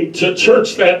driving to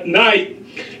church that night.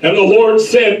 And the Lord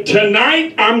said,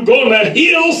 tonight I'm going to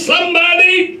heal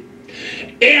somebody,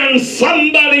 and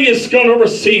somebody is going to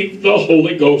receive the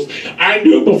Holy Ghost. I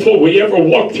knew before we ever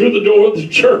walked through the door of the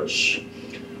church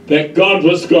that God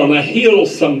was going to heal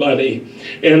somebody,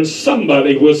 and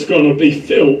somebody was going to be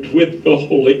filled with the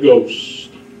Holy Ghost.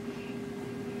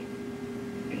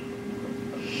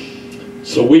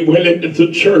 So we went into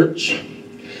the church.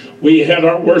 We had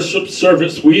our worship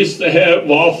service. We used to have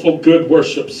awful good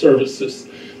worship services.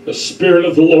 The Spirit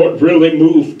of the Lord really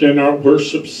moved in our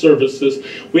worship services.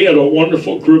 We had a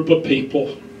wonderful group of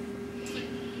people.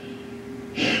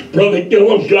 Brother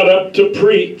Gillum got up to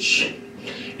preach.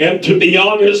 And to be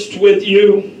honest with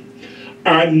you,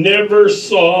 I never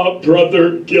saw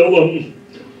Brother Gillum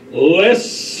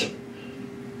less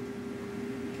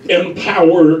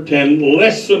empowered and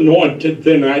less anointed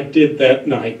than I did that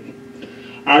night.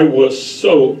 I was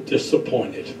so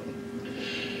disappointed.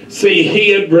 See,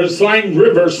 he had resigned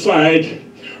Riverside,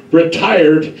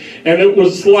 retired, and it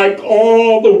was like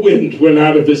all the wind went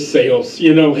out of his sails.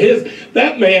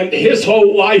 That man, his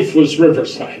whole life was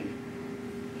Riverside.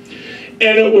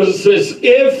 And it was as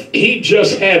if he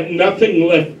just had nothing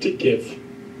left to give.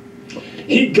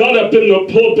 He got up in the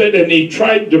pulpit and he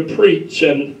tried to preach,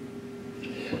 and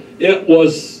it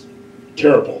was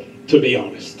terrible, to be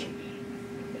honest.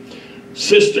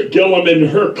 Sister Gillum, in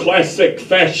her classic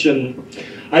fashion,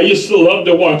 I used to love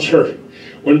to watch her.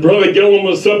 When Brother Gillum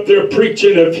was up there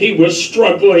preaching, if he was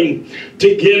struggling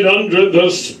to get under the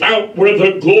spout where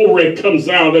the glory comes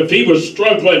out, if he was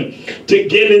struggling to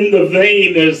get in the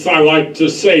vein, as I like to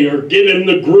say, or get in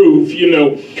the groove,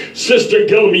 Sister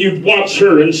Gillum, you'd watch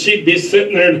her and she'd be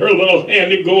sitting there and her little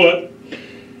hand would go up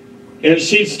and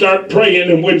she'd start praying,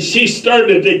 and when she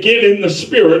started to get in the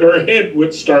Spirit, her head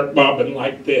would start bobbing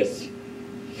like this.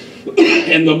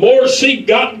 And the more she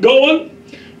got going,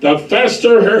 the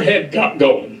faster her head got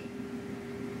going.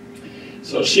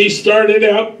 So she started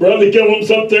out, Brother Gillum's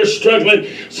up there struggling,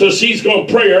 so she's going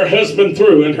to pray her husband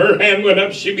through, and her hand went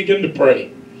up, she began to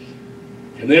pray.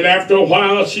 And then after a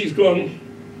while, she's going,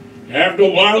 after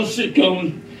a while, she's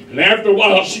going, and after a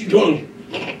while, she's going.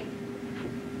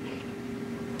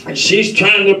 And she's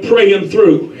trying to pray him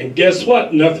through, and guess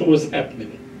what? Nothing was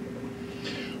happening.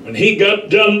 When he got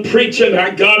done preaching,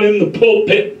 I got in the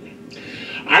pulpit.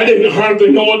 I didn't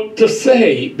hardly know what to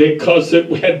say because it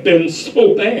had been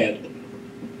so bad.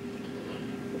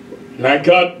 And I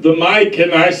got the mic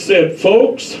and I said,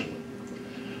 folks,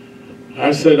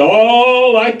 I said,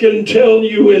 all I can tell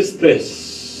you is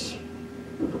this.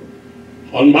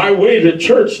 On my way to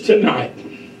church tonight,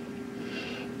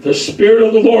 the Spirit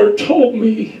of the Lord told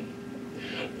me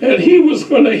that He was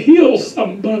going to heal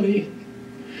somebody.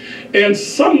 And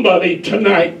somebody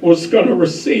tonight was going to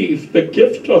receive the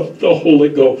gift of the Holy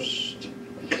Ghost.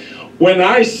 When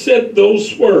I said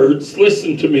those words,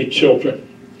 listen to me, children,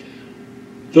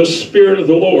 the Spirit of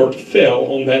the Lord fell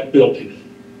on that building.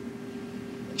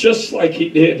 Just like He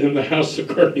did in the house of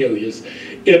Cornelius.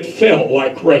 It fell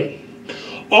like rain.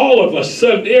 All of a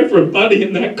sudden, everybody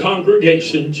in that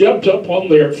congregation jumped up on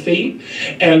their feet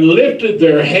and lifted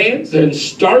their hands and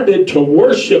started to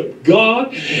worship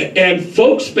God. And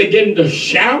folks began to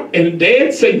shout and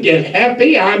dance and get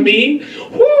happy. I mean,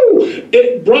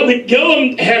 Brother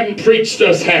Gillum hadn't preached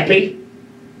us happy.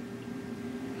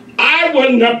 I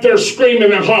wasn't up there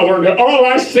screaming and hollering. All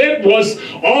I said was,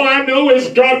 all I knew is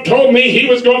God told me He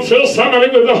was going to fill somebody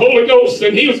with the Holy Ghost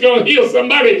and He was going to heal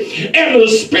somebody. And the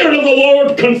Spirit of the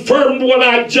Lord confirmed what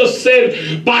I just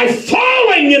said by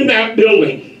falling in that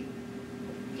building.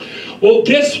 Well,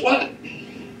 guess what?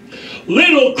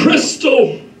 Little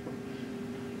Crystal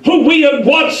who we had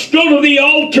watched go to the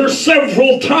altar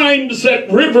several times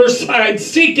at Riverside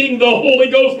seeking the Holy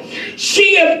Ghost,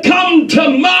 she had come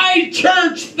to my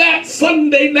church that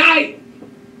Sunday night.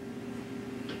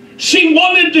 She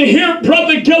wanted to hear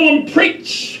Brother Gillum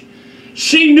preach.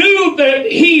 She knew that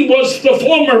he was the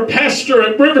former pastor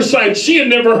at Riverside. She had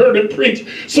never heard him preach,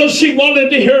 so she wanted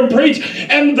to hear him preach.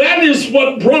 And that is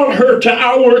what brought her to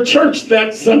our church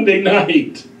that Sunday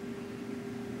night.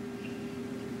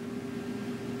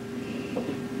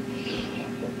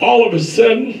 All of a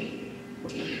sudden,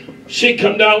 she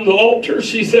come down the altar.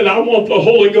 She said, I want the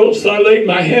Holy Ghost. I laid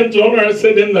my hands on her. I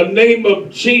said, in the name of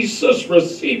Jesus,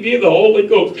 receive ye the Holy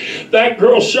Ghost. That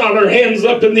girl shot her hands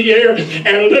up in the air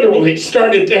and literally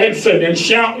started dancing and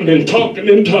shouting and talking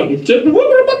in tongues. Just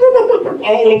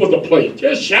all over the place.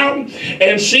 Just shouting.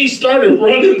 And she started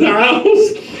running the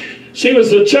house. She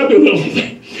was a chubby little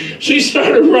thing. She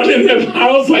started running the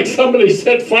house like somebody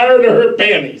set fire to her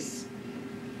panties.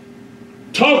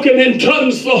 Talking in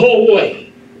tongues the whole way.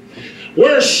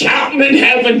 We're shouting and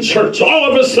having church. All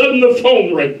of a sudden the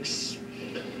phone rings.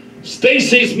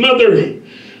 Stacy's mother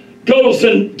goes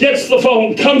and gets the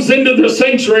phone, comes into the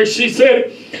sanctuary. She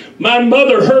said, my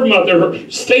mother, her mother,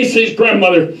 Stacy's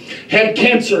grandmother, had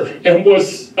cancer and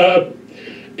was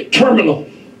terminal.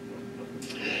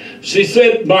 She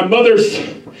said, my mother's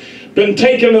been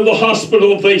taken to the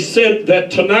hospital. They said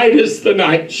that tonight is the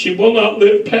night. She will not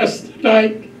live past the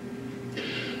night.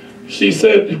 She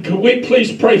said, could we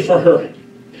please pray for her?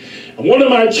 And one of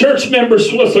my church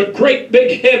members was a great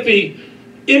big heavy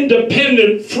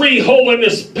independent free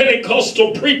holiness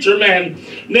Pentecostal preacher man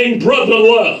named Brother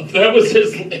Love. That was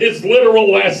his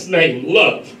literal last name,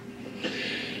 Love.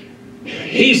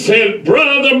 He said,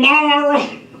 Brother Morrow,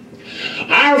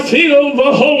 I feel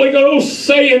the Holy Ghost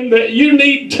saying that you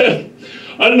need to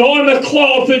anoint a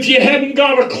cloth. If you hadn't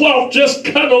got a cloth, just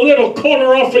cut a little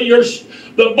corner off of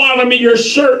the bottom of your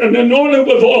shirt and anoint it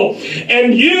with oil.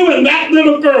 And you and that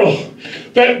little girl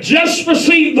that just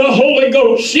received the Holy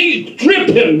Ghost, she's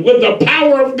dripping with the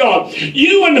power of God.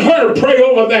 You and her pray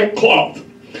over that cloth.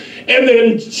 And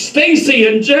then Stacy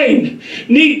and Jane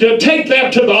need to take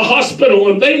that to the hospital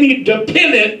and they need to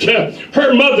pin it to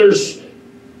her mother's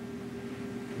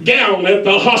gown at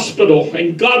the hospital.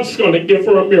 And God's going to give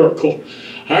her a miracle.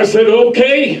 I said,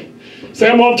 okay. So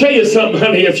I'm going to tell you something,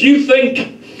 honey. If you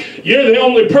think you're the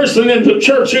only person in the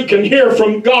church who can hear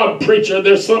from God, preacher,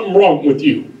 there's something wrong with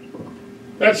you.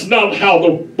 That's not how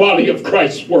the body of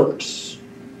Christ works.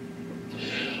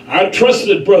 I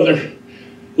trusted Brother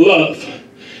Love.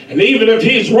 And even if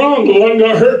he's wrong, it wasn't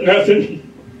going to hurt nothing.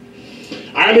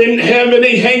 I didn't have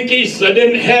any hankies. I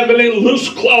didn't have any loose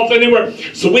cloth anywhere.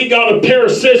 So we got a pair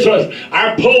of scissors.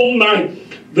 I pulled my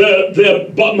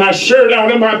shirt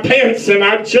out of my pants and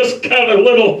I just cut a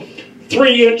little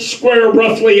 3-inch square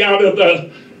roughly out of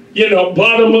the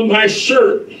bottom of my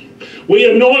shirt. We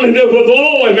anointed it with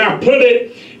oil and I put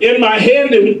it in my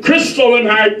hand, and Crystal and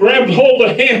I grabbed hold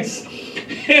of hands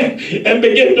and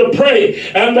began to pray.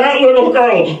 And that little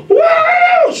girl,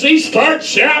 woo, she starts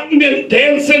shouting and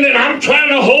dancing, and I'm trying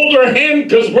to hold her hand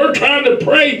because we're trying to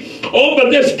pray over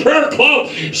this prayer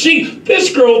cloth.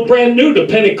 This girl brand new to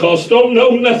Pentecost, don't know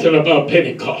nothing about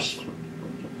Pentecost.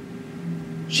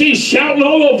 She's shouting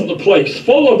all over the place,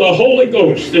 full of the Holy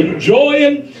Ghost,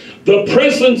 enjoying the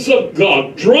presence of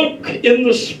God, drunk in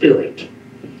the Spirit.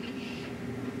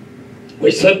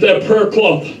 We sent that prayer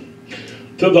cloth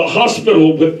to the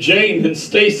hospital with Jane and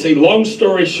Stacy. Long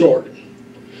story short,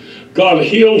 God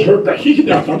healed her. God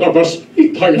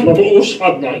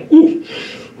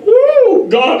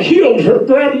healed her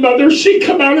grandmother. She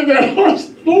come out of that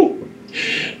hospital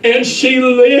and she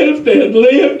lived and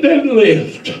lived and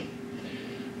lived.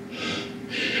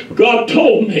 God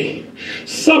told me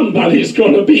somebody's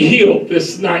going to be healed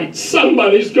this night.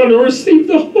 Somebody's going to receive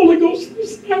the Holy Ghost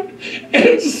this night.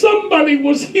 And somebody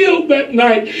was healed that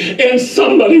night. And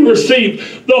somebody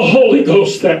received the Holy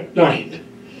Ghost that night.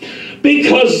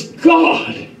 Because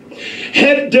God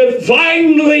had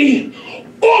divinely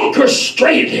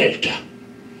orchestrated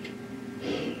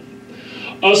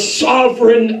a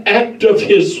sovereign act of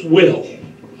His will.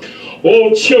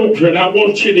 Oh, children, I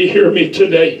want you to hear me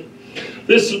today.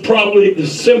 This is probably the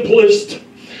simplest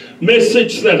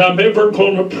message that I'm ever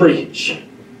going to preach.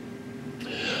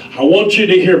 I want you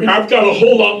to hear me. I've got a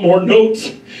whole lot more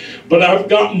notes, but I've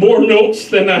got more notes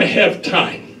than I have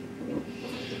time.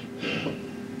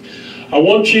 I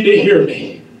want you to hear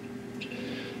me.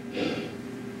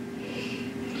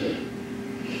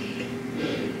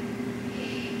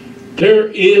 There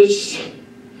is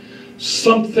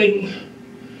something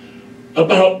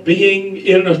about being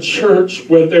in a church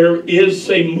where there is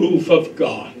a move of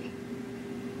God.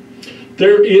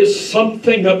 There is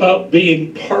something about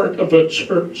being part of a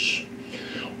church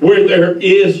where there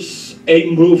is a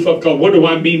move of God. What do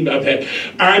I mean by that?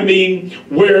 I mean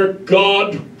where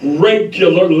God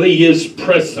regularly is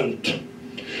present,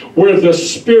 where the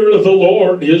Spirit of the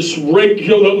Lord is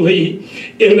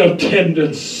regularly in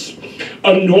attendance,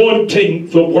 anointing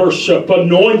the worship,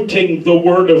 anointing the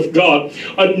Word of God,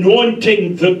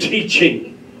 anointing the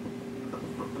teaching.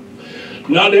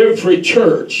 Not every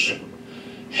church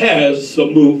has the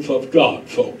move of God,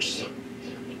 folks.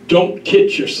 Don't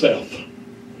kid yourself.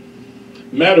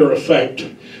 Matter of fact,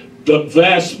 the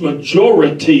vast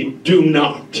majority do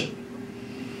not.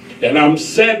 And I'm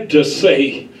sad to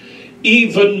say,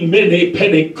 even many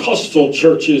Pentecostal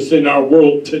churches in our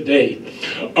world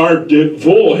today are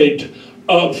devoid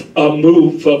of a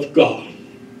move of God.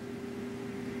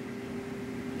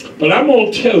 But I'm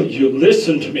going to tell you,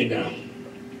 listen to me now.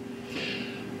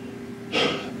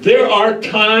 There are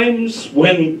times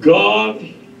when God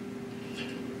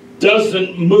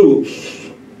doesn't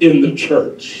move in the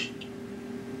church.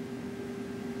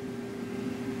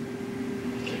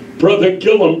 Brother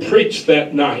Gillum preached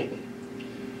that night,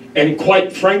 and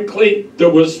quite frankly, there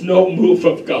was no move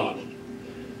of God.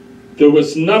 There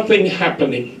was nothing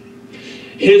happening.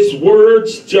 His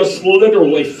words just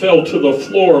literally fell to the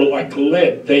floor like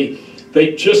lead.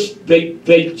 They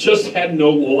just had no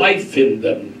life in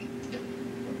them.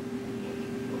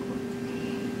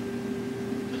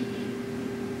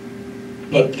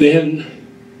 But then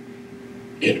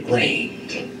it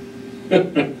rained.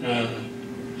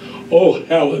 Oh,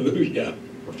 hallelujah.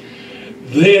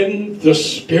 Then the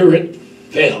Spirit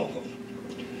fell.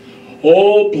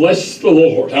 Oh, bless the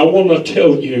Lord. I want to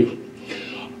tell you,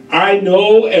 I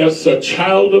know as a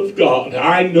child of God,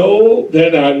 I know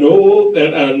that I know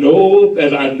that I know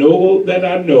that I know that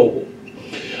I know.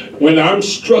 When I'm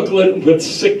struggling with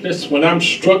sickness, when I'm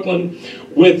struggling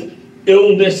with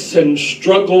illness and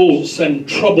struggles and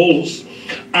troubles,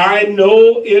 I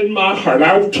know in my heart,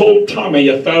 I've told Tommy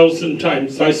 1,000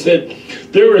 times, I said,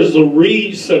 there is a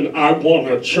reason I want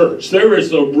a church. There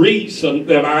is a reason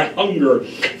that I hunger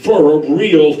for a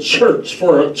real church,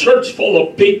 for a church full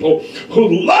of people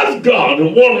who love God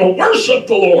and want to worship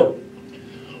the Lord,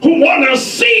 who want to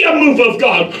see a move of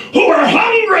God, who are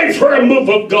hungry for a move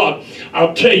of God.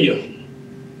 I'll tell you,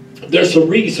 there's a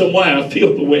reason why I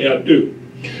feel the way I do.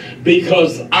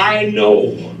 Because I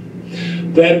know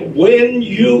that when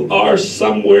you are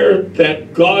somewhere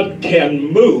that God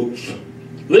can move,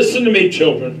 listen to me,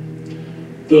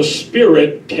 children, the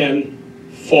Spirit can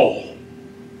fall.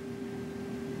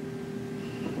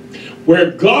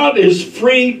 Where God is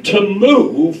free to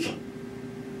move,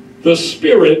 the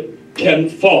Spirit can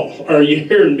fall. Are you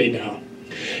hearing me now?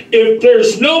 If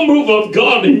there's no move of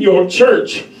God in your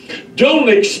church, don't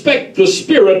expect the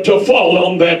Spirit to fall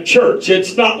on that church.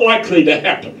 It's not likely to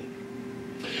happen.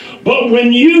 But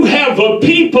when you have a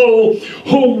people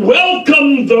who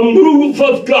welcome the move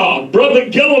of God, Brother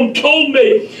Gillum told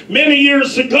me many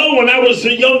years ago when I was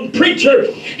a young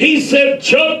preacher, he said,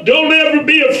 Chuck, don't ever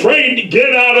be afraid to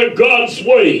get out of God's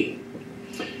way.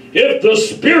 If the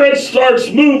Spirit starts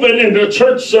moving in a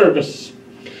church service,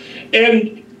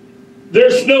 and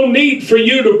there's no need for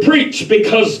you to preach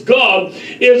because God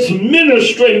is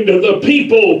ministering to the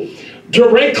people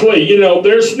directly. You know,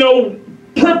 there's no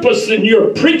purpose in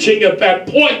your preaching at that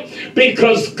point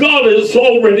because God is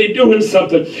already doing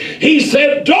something. He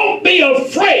said, don't be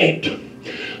afraid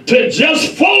to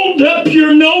just fold up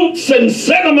your notes and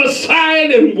set them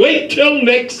aside and wait till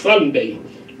next Sunday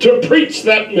to preach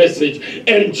that message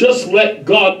and just let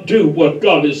God do what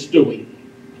God is doing.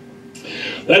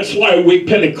 That's why we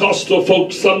Pentecostal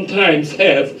folks sometimes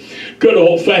have good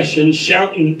old-fashioned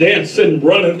shouting, dancing,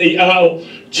 running the aisle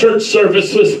church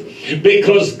services,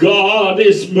 because God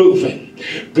is moving.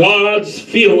 God's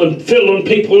filling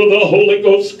people with the Holy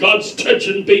Ghost. God's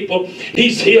touching people.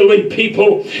 He's healing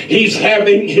people. He's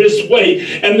having His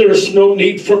way. And there's no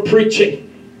need for preaching.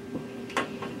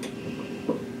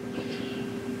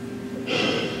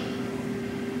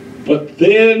 But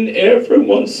then every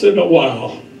once in a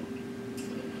while,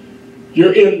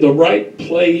 you're in the right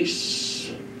place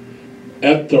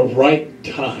at the right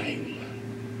time.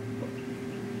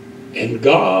 And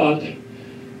God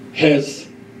has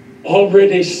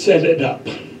already set it up.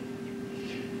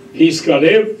 He's got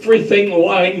everything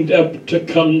lined up to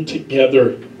come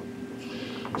together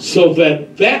so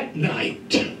that that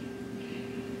night,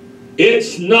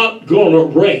 it's not going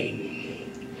to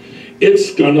rain.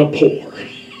 It's going to pour.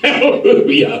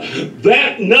 Hallelujah.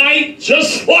 That night,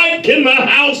 just like in the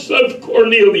house of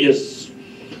Cornelius,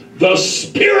 the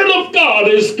Spirit of God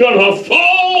is going to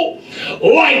fall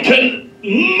like an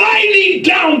mighty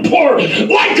downpour,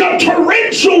 like a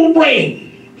torrential rain.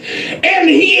 And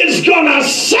he is going to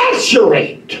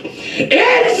saturate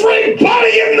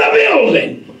everybody in the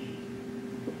building.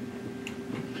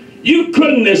 You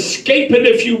couldn't escape it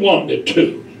if you wanted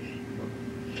to.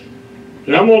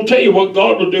 And I'm going to tell you what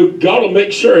God will do. God will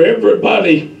make sure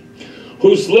everybody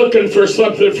who's looking for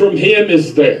something from him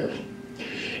is there.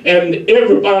 And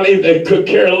everybody that could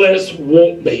care less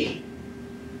won't be.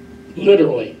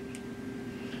 Literally.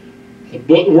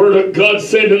 The Word of God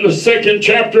said in the 2nd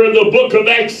chapter of the book of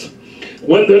Acts,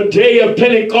 when the day of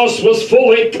Pentecost was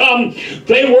fully come,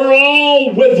 they were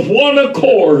all with one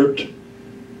accord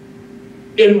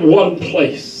in one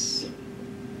place.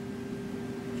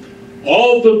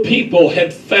 All the people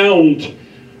had found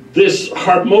this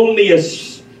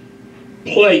harmonious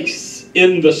place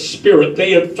in the Spirit.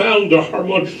 They had found a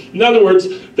harmony. In other words,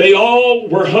 they all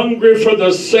were hungry for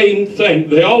the same thing.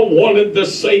 They all wanted the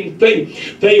same thing.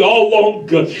 They all longed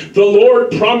good. The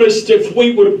Lord promised if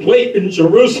we would wait in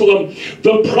Jerusalem,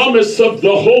 the promise of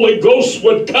the Holy Ghost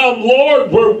would come.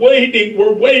 Lord, we're waiting.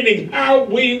 We're waiting. How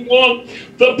we want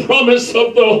the promise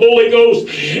of the Holy Ghost.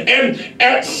 And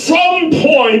at some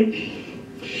point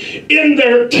in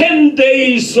their 10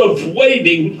 days of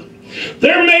waiting,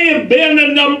 there may have been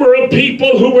a number of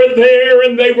people who were there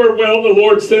and they were, well, the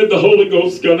Lord said the Holy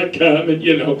Ghost's going to come, and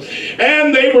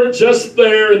and they were just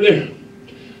there and there.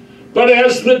 But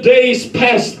as the days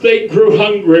passed, they grew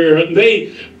hungrier and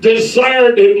they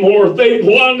desired it more. They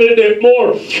wanted it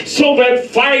more. So that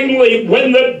finally,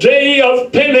 when the day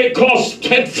of Pentecost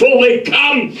had fully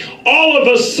come, all of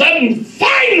a sudden,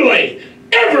 finally,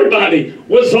 everybody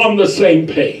was on the same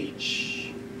page.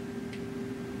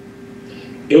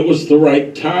 It was the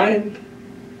right time.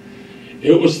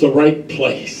 It was the right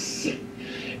place.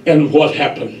 And what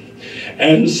happened?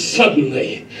 And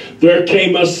suddenly there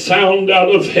came a sound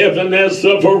out of heaven as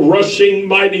of a rushing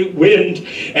mighty wind,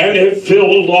 and it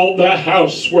filled all the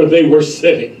house where they were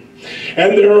sitting.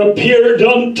 And there appeared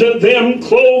unto them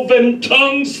cloven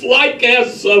tongues like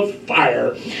as of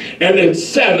fire, and it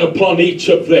sat upon each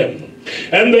of them.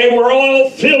 And they were all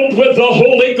filled with the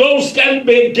Holy Ghost and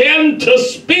began to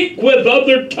speak with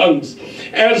other tongues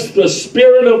as the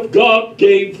Spirit of God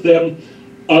gave them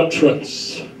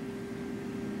utterance.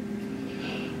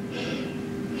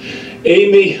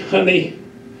 Amy, honey,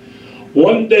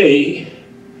 one day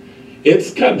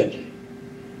it's coming.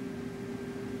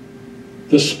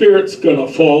 The Spirit's going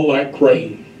to fall like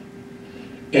rain.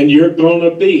 And you're going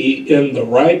to be in the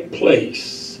right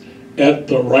place at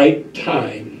the right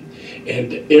time.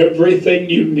 And everything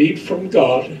you need from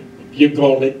God, you're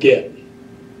going to get.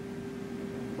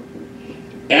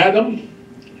 Adam,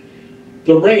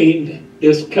 the rain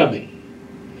is coming.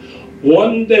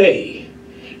 One day,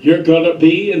 you're going to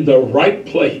be in the right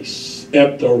place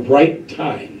at the right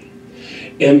time.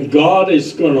 And God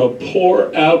is going to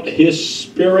pour out His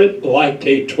Spirit like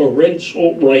a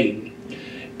torrential rain.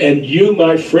 And you,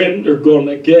 my friend, are going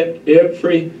to get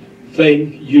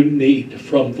everything you need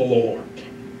from the Lord.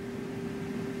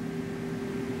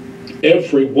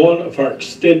 Every one of our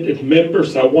extended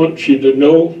members, I want you to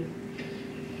know,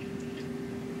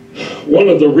 one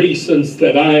of the reasons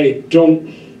that I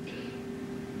don't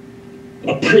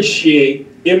appreciate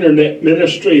internet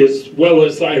ministry as well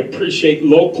as I appreciate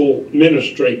local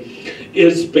ministry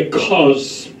is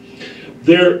because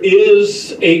there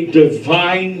is a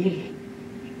divine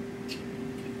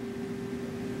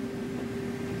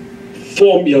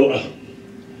formula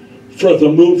for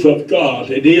the move of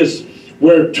God. It is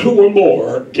where two or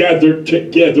more are gathered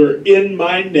together in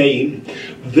my name,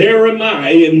 there am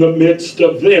I in the midst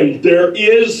of them. There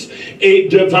is a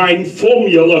divine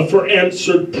formula for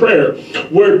answered prayer.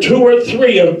 Where two or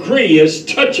three agree as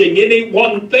touching any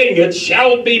one thing, it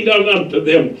shall be done unto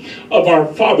them of our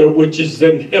Father which is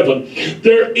in heaven.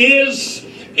 There is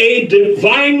a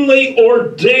divinely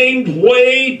ordained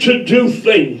way to do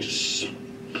things.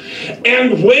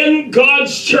 And when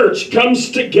God's church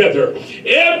comes together,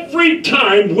 every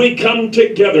time we come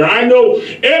together, I know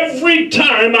every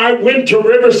time I went to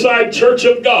Riverside Church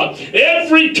of God,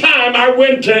 every time I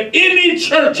went to any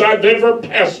church I've ever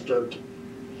pastored,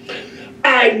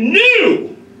 I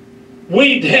knew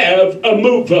we'd have a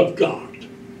move of God.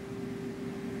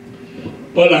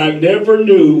 But I never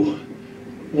knew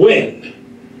when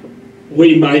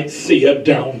we might see a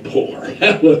downpour.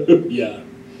 Hallelujah.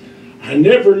 I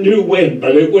never knew when,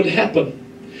 but it would happen.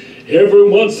 Every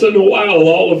once in a while,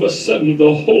 all of a sudden,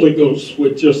 the Holy Ghost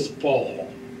would just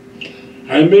fall.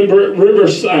 I remember at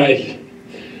Riverside,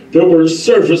 there were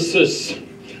services,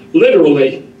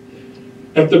 literally,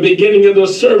 At the beginning of the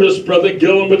service, Brother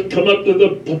Gillum would come up to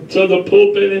the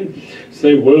pulpit and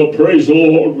say, well, praise the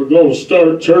Lord, we're going to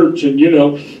start church. And, you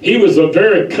know, he was a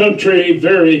very country,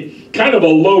 very kind of a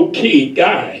low-key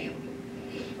guy.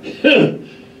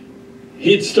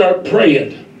 He'd start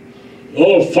praying.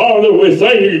 Oh, Father, we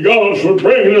thank you, God, for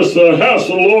bringing us to the house of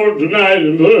the Lord tonight.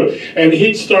 And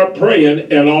he'd start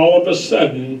praying, and all of a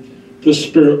sudden, the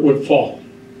Spirit would fall.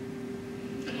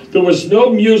 There was no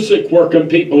music working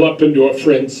people up into a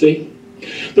frenzy.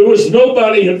 There was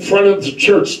nobody in front of the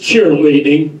church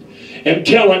cheerleading and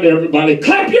telling everybody,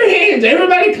 clap your hands,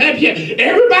 everybody clap your hands,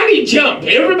 everybody jump,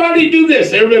 everybody do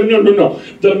this, everybody, no.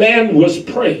 The man was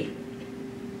praying.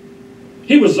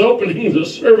 He was opening the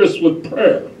service with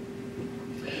prayer.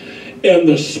 And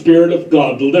the Spirit of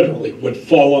God literally would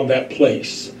fall on that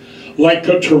place like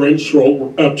a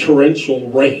torrential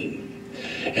rain.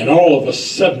 And all of a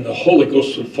sudden the Holy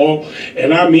Ghost would fall.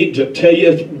 And I mean to tell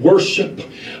you, worship,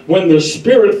 when the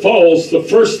Spirit falls, the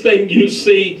first thing you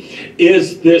see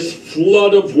is this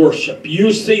flood of worship.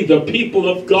 You see the people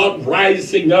of God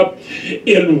rising up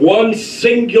in one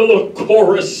singular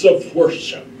chorus of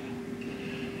worship.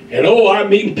 And oh, I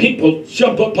mean, people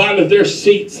jump up out of their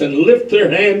seats and lift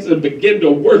their hands and begin to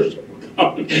worship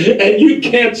God. And you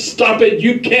can't stop it.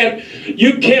 You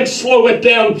can't slow it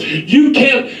down. You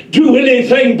can't do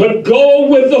anything but go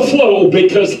with the flow,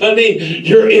 because, honey,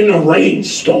 you're in a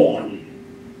rainstorm.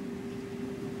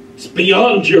 It's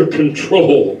beyond your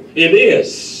control. It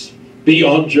is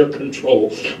beyond your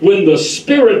control. When the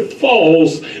Spirit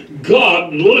falls,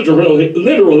 God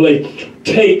literally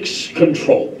takes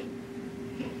control.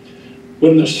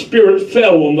 When the Spirit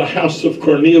fell on the house of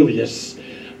Cornelius,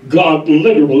 God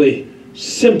literally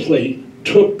simply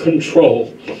took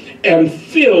control and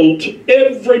filled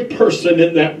every person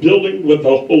in that building with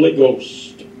the Holy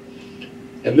Ghost.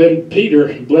 And then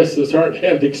Peter, bless his heart,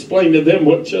 had to explain to them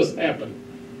what just happened.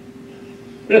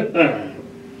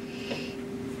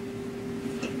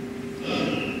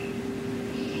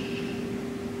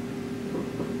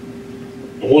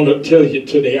 I want to tell you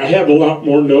today, I have a lot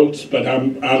more notes, but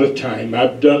I'm out of time.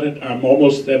 I've done it. I'm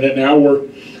almost at an hour.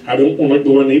 I don't want to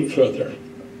go any further.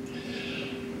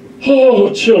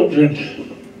 Oh, children,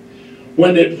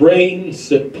 when it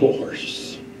rains, it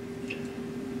pours.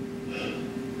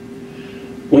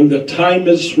 When the time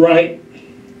is right,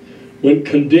 when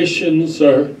conditions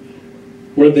are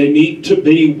where they need to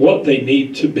be, what they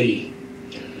need to be,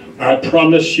 I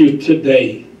promise you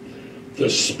today, the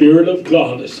Spirit of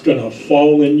God is going to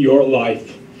fall in your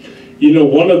life. You know,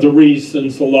 one of the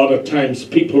reasons a lot of times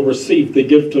people receive the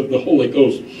gift of the Holy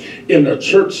Ghost in a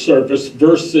church service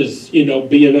versus, you know,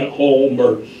 being at home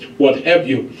or what have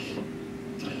you.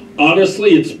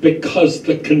 Honestly, it's because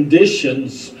the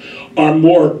conditions are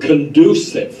more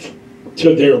conducive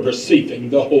to their receiving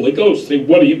the Holy Ghost. See,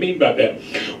 what do you mean by that?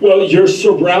 Well, you're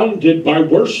surrounded by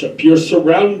worship. You're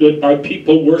surrounded by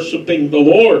people worshiping the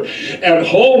Lord. At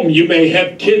home, you may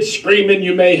have kids screaming.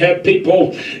 You may have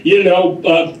people, you know,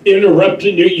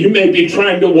 interrupting you. You may be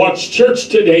trying to watch church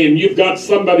today, and you've got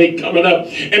somebody coming up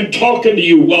and talking to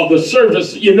you while the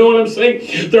service, you know what I'm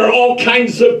saying? There are all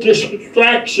kinds of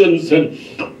distractions and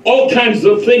all kinds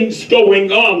of things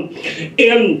going on.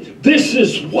 And this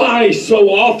is why so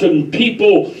often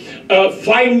people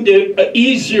find it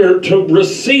easier to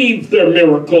receive their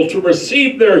miracle, to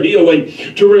receive their healing,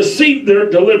 to receive their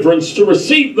deliverance, to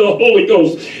receive the Holy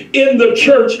Ghost in the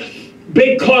church,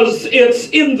 because it's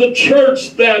in the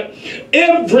church that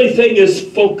everything is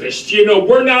focused. You know,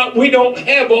 we don't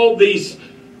have all these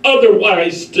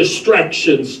otherwise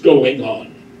distractions going on.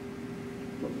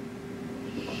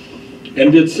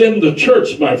 And it's in the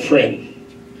church, my friend,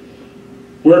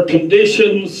 where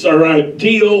conditions are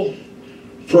ideal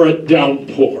for a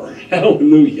downpour.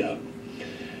 Hallelujah.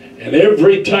 And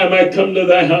every time I come to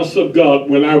the house of God,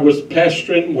 when I was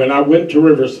pastoring, when I went to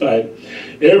Riverside,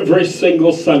 every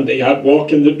single Sunday I'd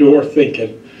walk in the door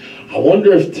thinking, I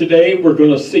wonder if today we're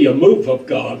going to see a move of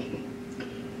God,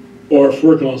 or if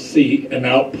we're going to see an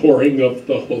outpouring of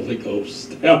the Holy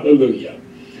Ghost. Hallelujah.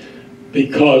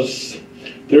 Because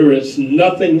there is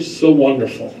nothing so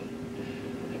wonderful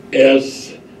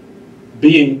as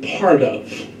being part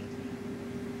of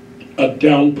a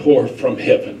downpour from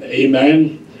heaven.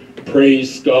 Amen.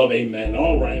 Praise God. Amen.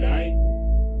 All right.